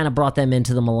 Drake kind of brought them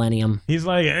into the millennium. He's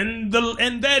like, and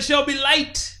there shall be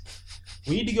light.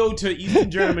 We need to go to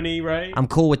Eastern Germany, right? I'm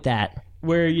cool with that.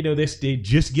 Where they're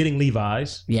just getting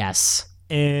Levi's, Yes.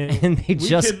 and they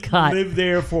just got live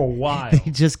there for a while.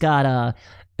 They just got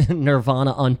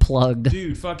Nirvana unplugged.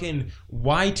 Dude, fucking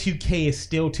Y2K is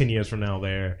still 10 years from now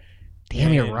there.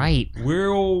 Damn, you're right.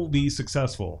 We'll be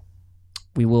successful.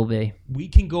 We will be. We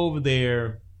can go over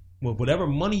there with whatever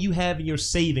money you have in your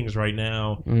savings right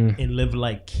now and live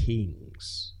like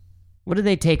kings. What do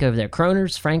they take over there?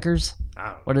 Kroners? Frankers?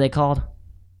 What are they called?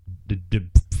 The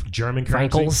German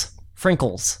currency?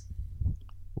 Frinkles.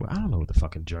 Well, I don't know what the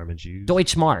fucking Germans use.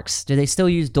 Deutschmarks. Do they still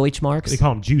use Deutschmarks? They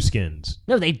call them Jew skins.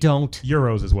 No, they don't.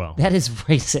 Euros as well. That is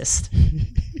racist.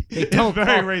 They don't It's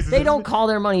very racist. They don't call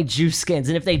their money Jew skins,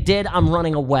 and if they did, I'm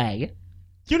running away.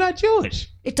 You're not Jewish.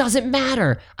 It doesn't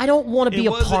matter. I don't want to be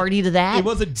a party to that. It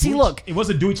was a it was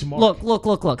a Deutschmark.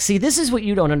 Look. See, this is what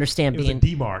you don't understand It was being a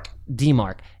D-mark.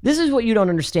 D-mark. This is what you don't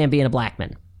understand being a black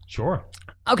man. Sure.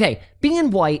 Okay, being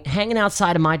white, hanging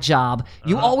outside of my job,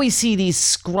 you always see these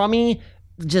scrummy,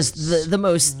 just the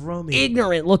most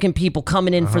ignorant looking people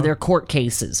coming in for their court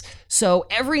cases. So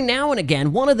every now and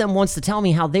again, one of them wants to tell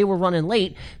me how they were running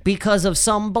late because of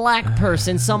some black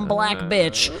person, some black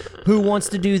bitch who wants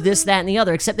to do this, that, and the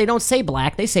other, except they don't say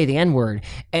black, they say the N-word.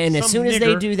 And as soon as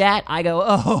they do that, I go,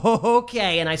 oh,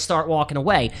 okay, and I start walking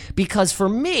away. Because for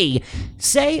me,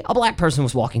 say a black person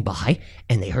was walking by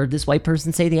and they heard this white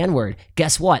person say the N-word.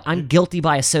 Guess what? I'm guilty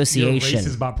by association. You're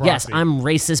racist by proxy. Yes, I'm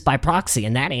racist by proxy,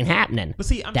 and that ain't happening. But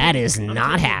see, that is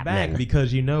not happening.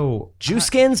 Because Jew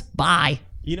skins, bye.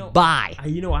 Bye.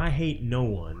 I hate no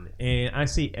one, and I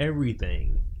say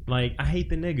everything. Like, I hate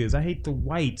the niggas. I hate the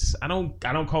whites. I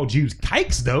don't call Jews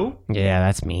kikes though. Yeah,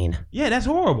 that's mean. Yeah, that's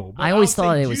horrible. I always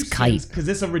thought it was kite because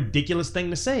it's a ridiculous thing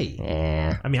to say.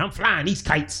 Yeah. I mean, I'm flying these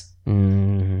kites.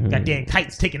 Mm-hmm. Goddamn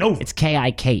kites taking over. It's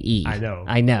Kike.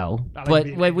 I know.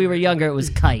 But when we were younger, it was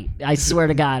kite. I swear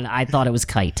to God, I thought it was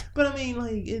kite. But I mean,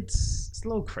 like, it's a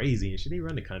little crazy. Should they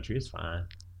run the country? It's fine.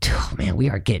 Oh, man, we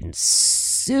are getting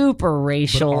super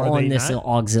racial on this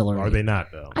auxiliary. Are they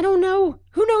not, though? I don't know.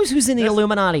 Who knows who's in the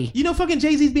Illuminati? Fucking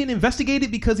Jay-Z's being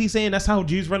investigated because he's saying that's how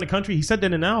Jews run the country. He said that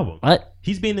in an album. What?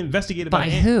 He's being investigated by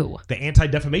who? The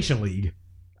Anti-Defamation League.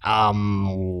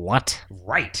 What?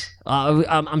 Right.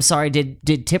 I'm sorry.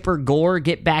 Did Tipper Gore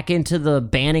get back into the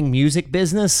banning music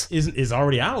business? Is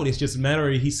already out. It's just a matter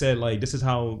of, he said, like, this is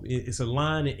how, it's a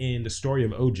line in the story of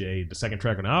OJ, the second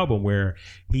track on the album, where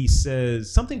he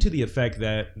says something to the effect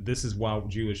that this is why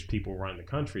Jewish people run the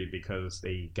country, because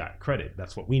they got credit.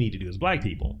 That's what we need to do as black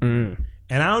people. And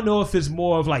I don't know if it's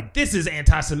more of like, this is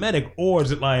anti-Semitic, or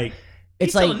is it like,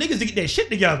 it's like niggas to get their shit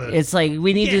together. It's like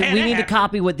we need to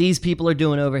copy what these people are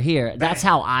doing over here. That's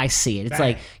how I see it. It's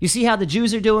like, you see how the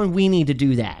Jews are doing, we need to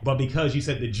do that. But because you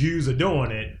said the Jews are doing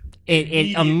it,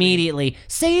 it immediately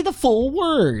say the full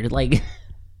word, like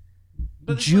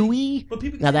Jewy.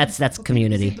 Like, now that's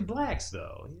community. The blacks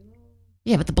though.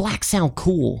 Yeah, but the blacks sound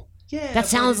cool. Yeah, that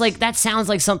sounds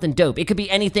like something dope. It could be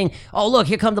anything. Oh, look,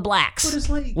 here come the blacks. But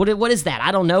it's like, what is that?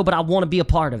 I don't know, but I want to be a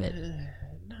part of it.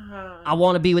 I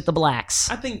want to be with the blacks.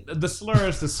 I think the slur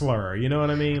is the slur. You know what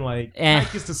I mean? Like,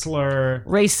 Ike is the slur.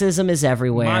 Racism is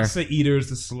everywhere. Matzah eater is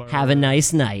the slur. Have a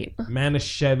nice night.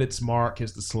 Manischewitz Mark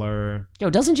is the slur. Yo,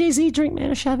 doesn't Jay-Z drink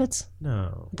Manischewitz?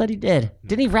 No. I thought he did.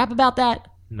 Didn't he rap about that?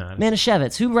 No.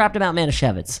 Manischewitz. Who rapped about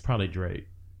Manischewitz? Probably Drake.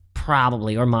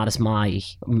 Probably. Or Modest Mahi.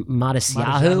 Modest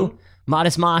Yahoo?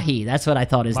 Modest Mahi. That's what I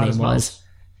thought his name was.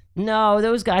 No,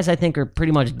 those guys I think are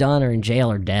pretty much done or in jail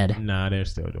or dead. Nah, they're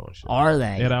still doing shit. Are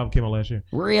they? That album came out last year.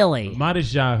 Really?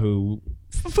 Modest Yahoo.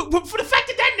 For the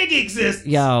fact that nigga exists.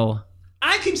 Yo.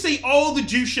 I can say all the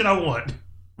Jew shit I want.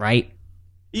 Right?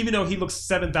 Even though he looks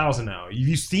 7,000 now. Have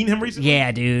you seen him recently?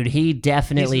 Yeah, dude. He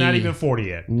definitely... He's not even 40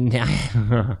 yet.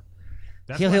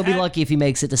 He'll be lucky if he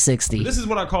makes it to 60. This is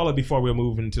what I call it before we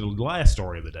move into the last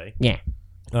story of the day. Yeah.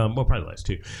 Well, probably the last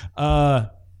two. God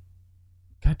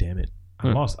damn it. I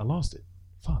lost it.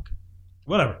 Fuck.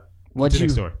 Whatever. What's your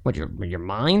story? What, your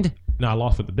mind? No, I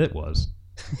lost what the bit was.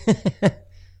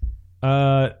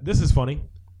 This is funny.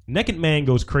 Naked man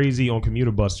goes crazy on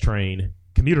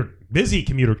busy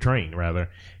commuter train,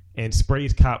 and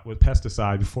sprays cop with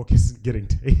pesticide before getting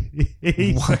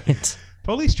tased. What?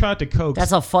 Police tried to coax.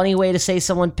 That's a funny way to say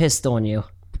someone pissed on you.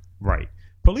 Right.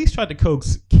 Police tried to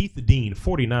coax Keith Dean,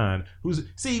 49,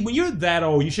 when you're that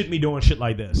old, you shouldn't be doing shit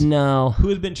like this. No. Who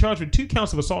has been charged with 2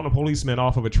 counts of assaulting a policeman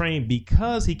off of a train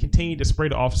because he continued to spray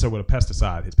the officer with a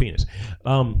pesticide, his penis.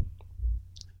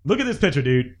 Look at this picture,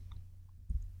 dude.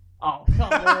 Oh,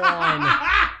 come on.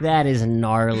 That is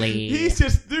gnarly. He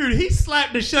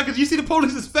slapped the shit because you see the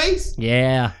police's face?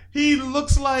 Yeah. He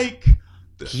looks like...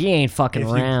 He ain't fucking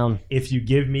around. If you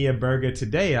give me a burger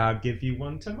today, I'll give you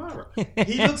one tomorrow.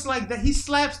 He looks like that. He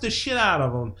slaps the shit out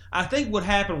of him. I think what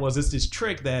happened was it's this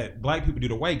trick that black people do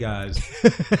to white guys.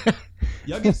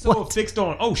 Y'all get so fixed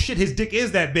on, oh shit, his dick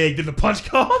is that big, then the punch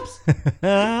comes. It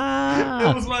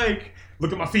was like,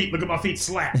 look at my feet,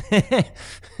 slap.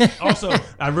 Also,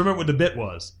 I remember what the bit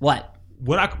was. What?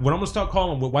 What I'm gonna start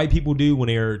calling what white people do when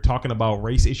they're talking about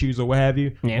race issues or what have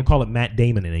you, yeah. I'll call it Matt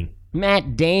Damoning.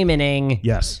 Matt Damoning.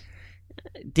 Yes.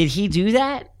 Did he do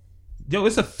that? Yo,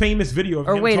 it's a famous video of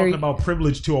him talking about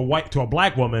privilege to a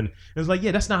black woman. It's like,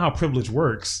 yeah, that's not how privilege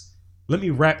works. Let me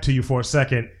rap to you for a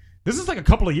second. This is like a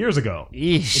couple of years ago. Do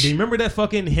you remember that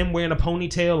fucking him wearing a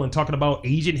ponytail and talking about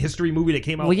Asian history movie that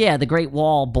came out? Well, yeah, the Great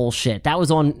Wall bullshit. That was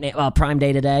on Prime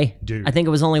Day today. Dude. I think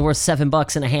it was only worth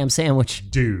 $7 and a ham sandwich.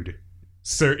 Dude.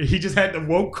 Sir, he just had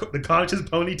the conscious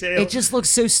ponytail. It just looks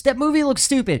so... That movie looks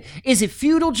stupid. Is it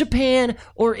feudal Japan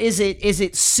or is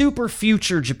it super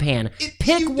future Japan?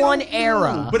 Pick one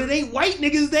era. But it ain't white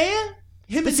niggas there.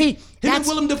 Him and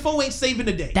Willem Dafoe ain't saving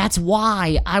the day. That's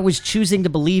why I was choosing to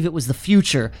believe it was the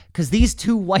future, because these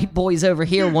 2 white boys over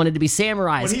here wanted to be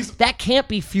samurais. That can't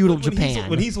be feudal Japan.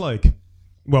 When he's like,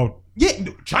 well, yeah,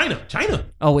 China.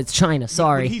 Oh, it's China.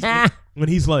 Sorry. When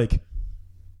he's like,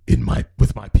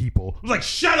 with my people. I was like,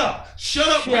 shut up,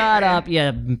 you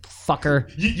fucker.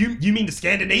 You mean the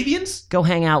Scandinavians? Go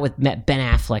hang out with Ben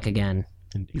Affleck again.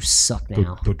 You suck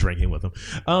now. Go drinking with him.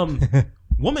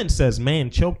 Woman says man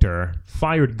choked her,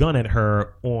 fired gun at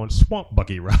her on swamp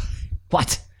buggy ride.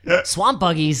 What? Swamp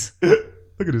buggies? Look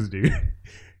at this dude.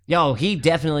 Yo, he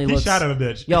definitely looks... He shot him a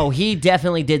bitch. Yo, he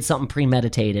definitely did something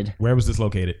premeditated. Where was this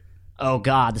located? Oh,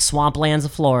 God, the swamplands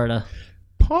of Florida.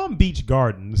 Palm Beach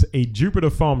Gardens, a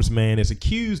Jupiter Farms man is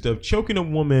accused of choking a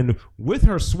woman with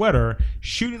her sweater,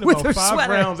 shooting about 5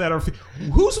 rounds at her feet.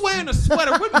 Who's wearing a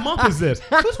sweater? What month is this?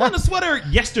 Who's wearing a sweater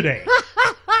yesterday?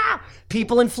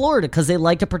 People in Florida, because they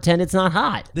like to pretend it's not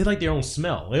hot. They like their own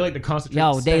smell. They like to concentrate.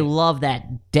 Yo, they love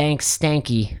that dank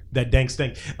stanky. That dank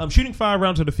stank. Shooting 5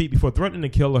 rounds at her feet before threatening to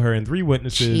kill her and 3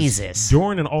 witnesses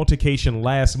during an altercation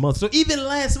last month. So even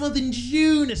last month in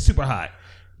June, it's super hot.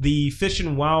 The Fish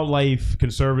and Wildlife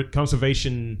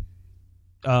Conservation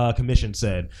Commission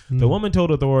said the woman told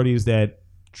authorities that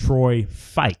Troy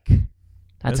Fike.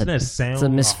 Doesn't that sound it's a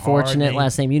misfortunate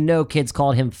last name. You know, kids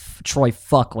called him Troy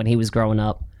Fuck when he was growing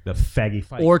up. The faggy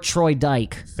Fike. Or Troy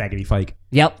Dyke. Faggoty Fike.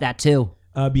 Yep, that too.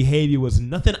 Behavior was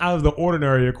nothing out of the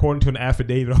ordinary, according to an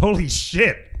affidavit. Holy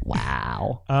shit.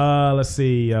 Wow. Let's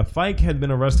see. Fike had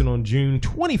been arrested on June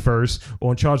 21st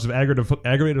on charges of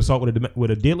aggravated assault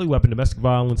with a deadly weapon, domestic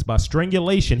violence by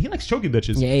strangulation. He likes choking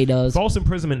bitches. Yeah, he does. False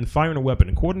imprisonment and firing a weapon.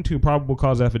 According to a probable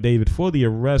cause affidavit for the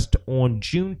arrest on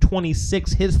June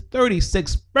 26th, his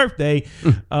 36th birthday,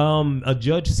 a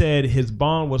judge said his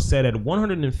bond was set at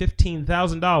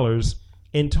 $115,000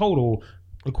 in total,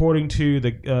 according to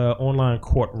the online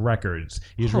court records.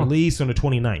 He was released on the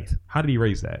 29th. How did he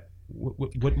raise that?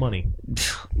 What money?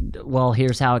 Well,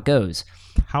 here's how it goes.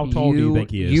 How tall do you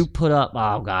think he is? You put up,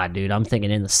 oh God, dude, I'm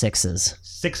thinking in the 6s.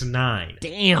 6'9".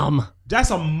 Damn.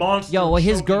 That's a monster. Yo, well,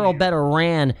 his girl better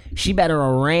ran. She better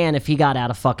have ran if he got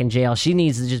out of fucking jail. She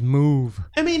needs to just move.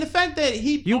 I mean, the fact that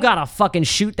you gotta fucking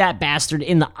shoot that bastard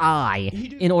in the eye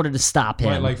in order to stop him.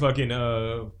 Right, like fucking,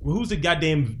 who's the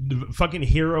goddamn fucking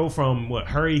hero from,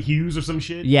 Harry Hughes or some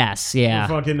shit? Yes, yeah. Or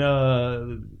fucking,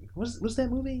 what's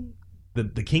that movie?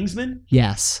 The Kingsman?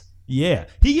 Yes. Yeah.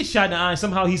 He gets shot in the eye and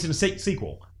somehow he's in the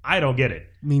sequel. I don't get it.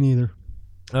 Me neither.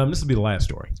 This will be the last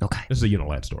story. Okay. This is a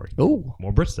Unilad story. Ooh.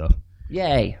 More Brit stuff.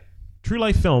 Yay. True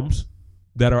life films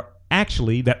that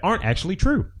aren't actually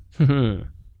true.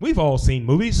 We've all seen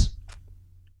movies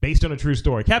based on a true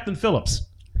story. Captain Phillips.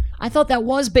 I thought that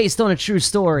was based on a true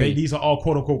story. These are all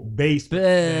quote unquote based.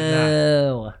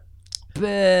 Boo.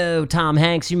 Boo, Tom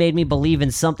Hanks, you made me believe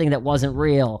in something that wasn't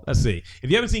real. Let's see. If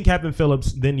you haven't seen Captain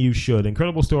Phillips, then you should.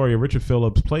 Incredible story of Richard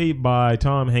Phillips, played by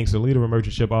Tom Hanks, the leader of a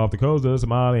merchant ship off the coast of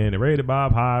Somalia, and rated by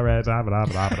pirates. I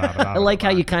like how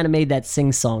you kind of made that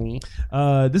sing-songy.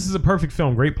 This is a perfect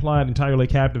film. Great plot, entirely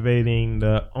captivating,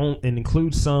 and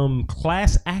includes some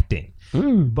class acting.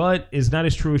 but it's not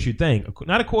as true as you think.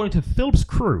 Not according to Phillips'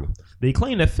 crew. They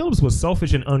claim that Phillips was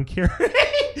selfish and uncaring.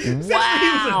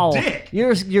 Wow, he was a dick.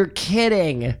 You're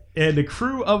kidding. And the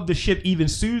crew of the ship even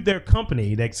sued their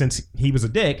company, that since he was a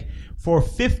dick, for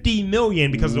 $50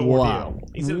 million because of the ordeal.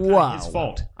 He said it was his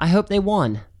fault. I hope they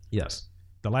won. Yes,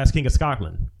 The Last King of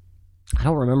Scotland. I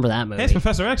don't remember that movie. That's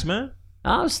Professor X, man.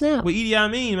 Oh snap! With Edie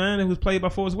Amin, man, it was played by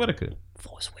Forrest Whitaker.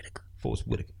 Forrest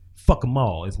Whitaker. Fuck them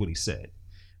all, is what he said.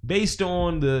 Based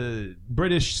on the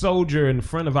British soldier and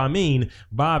friend of Amin,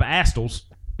 Bob Astles,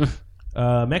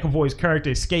 McAvoy's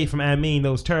character escaped from Amin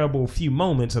those terrible few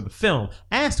moments of the film.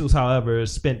 Astles, however,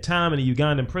 spent time in a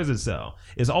Ugandan prison cell.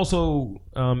 It's also,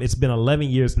 it's been 11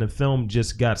 years and the film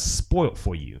just got spoiled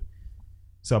for you.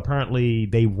 So apparently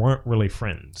they weren't really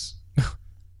friends,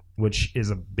 which is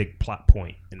a big plot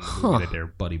point in the movie that they're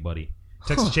buddy-buddy.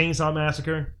 Texas Chainsaw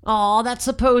Massacre. Oh, that's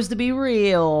supposed to be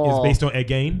real. It's based on Ed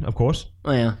Gein, of course.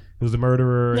 Oh, yeah. Who was the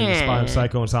murderer in The Spy and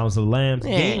Psycho and Silence of the Lambs.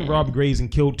 Gein robbed, grazed,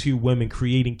 and killed 2 women,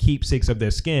 creating keepsakes of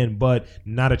their skin, but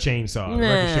not a chainsaw. The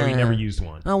record show he never used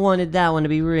one. I wanted that one to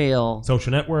be real. Social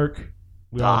Network.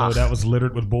 We all know that was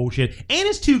littered with bullshit. And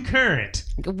it's too current.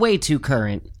 Way too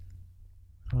current.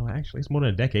 Oh, actually, it's more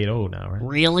than a decade old now, right?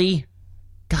 Really?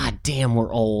 God damn,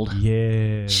 we're old.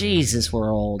 Yeah. Jesus,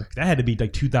 we're old. That had to be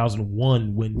like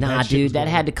 2001 when. Nah, dude, that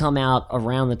had to come out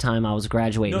around the time I was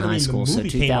graduating high school. The movie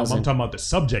so 2000. came out, I'm talking about the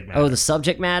subject matter. Oh, the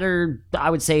subject matter. I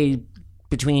would say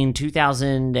between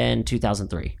 2000 and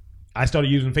 2003. I started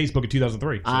using Facebook in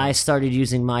 2003. So. I started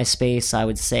using MySpace. I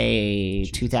would say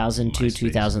 2002,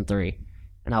 2003,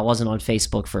 and I wasn't on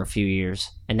Facebook for a few years,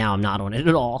 and now I'm not on it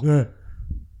at all.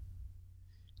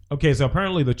 Okay, so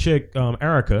apparently the chick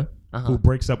Erica. Who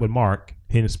breaks up with Mark,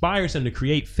 he inspires him to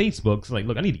create Facebook. It's like,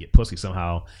 look, I need to get pussy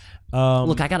somehow.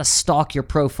 Look, I gotta stalk your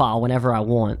profile whenever I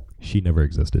want. She never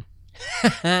existed.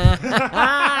 Per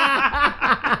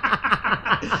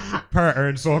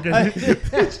Ern Sorkin.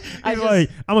 He's like,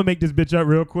 I'm gonna make this bitch up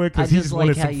real quick because he just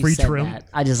wanted some free trim. That.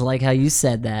 I just like how you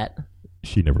said that.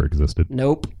 She never existed.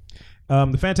 Nope.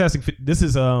 The Fantastic. This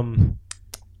is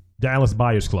Dallas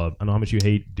Buyers Club. I know how much you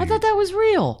hate. Dude. I thought that was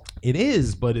real. It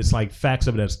is, but it's like facts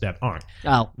of it that aren't.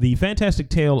 Oh. The Fantastic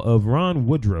Tale of Ron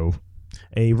Woodrow,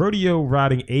 a rodeo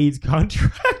riding AIDS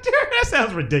contractor. That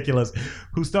sounds ridiculous.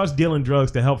 Who starts dealing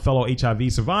drugs to help fellow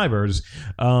HIV survivors.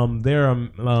 There are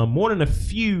more than a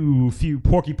few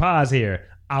porky pies here.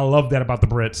 I love that about the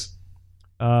Brits.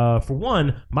 For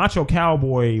one, Macho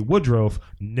Cowboy Woodruff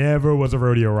never was a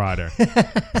rodeo rider.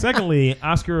 Secondly,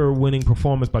 Oscar-winning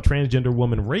performance by transgender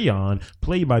woman Rayon,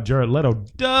 played by Jared Leto,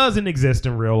 doesn't exist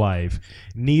in real life.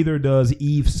 Neither does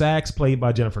Eve Sachs, played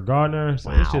by Jennifer Gardner.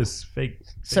 So it's just fake.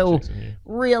 So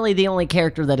really, the only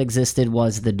character that existed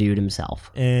was the dude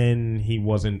himself, and he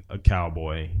wasn't a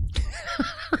cowboy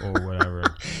or whatever.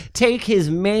 Take his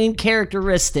main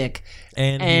characteristic.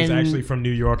 And he's actually from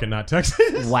New York and not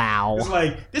Texas. Wow. It's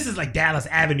like, this is like Dallas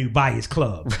Avenue Buyers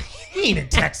Club. He ain't in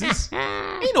Texas.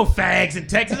 Ain't no fags in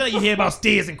Texas. You hear about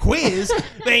Steers and Quiz.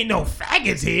 There ain't no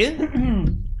faggots here.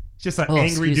 It's just an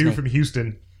angry dude from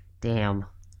Houston. Damn.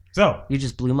 So. You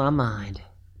just blew my mind.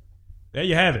 There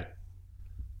you have it.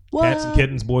 What? Cats and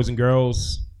kittens, boys and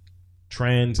girls,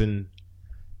 trans and...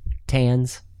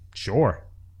 Tans. Sure.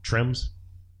 Trims.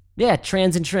 Yeah,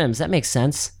 trans and trims. That makes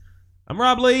sense. I'm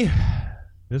Rob Lee.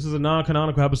 This is a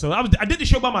non-canonical episode. I did the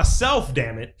show by myself,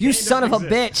 damn it. You son of a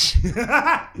bitch.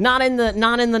 Not in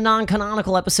the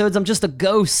non-canonical episodes. I'm just a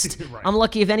ghost. Right. I'm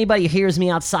lucky if anybody hears me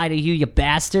outside of you, you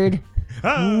bastard.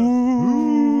 This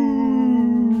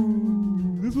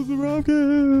was the Rocket.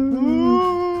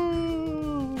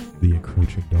 The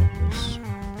encroaching darkness.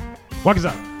 Walk us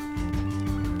out.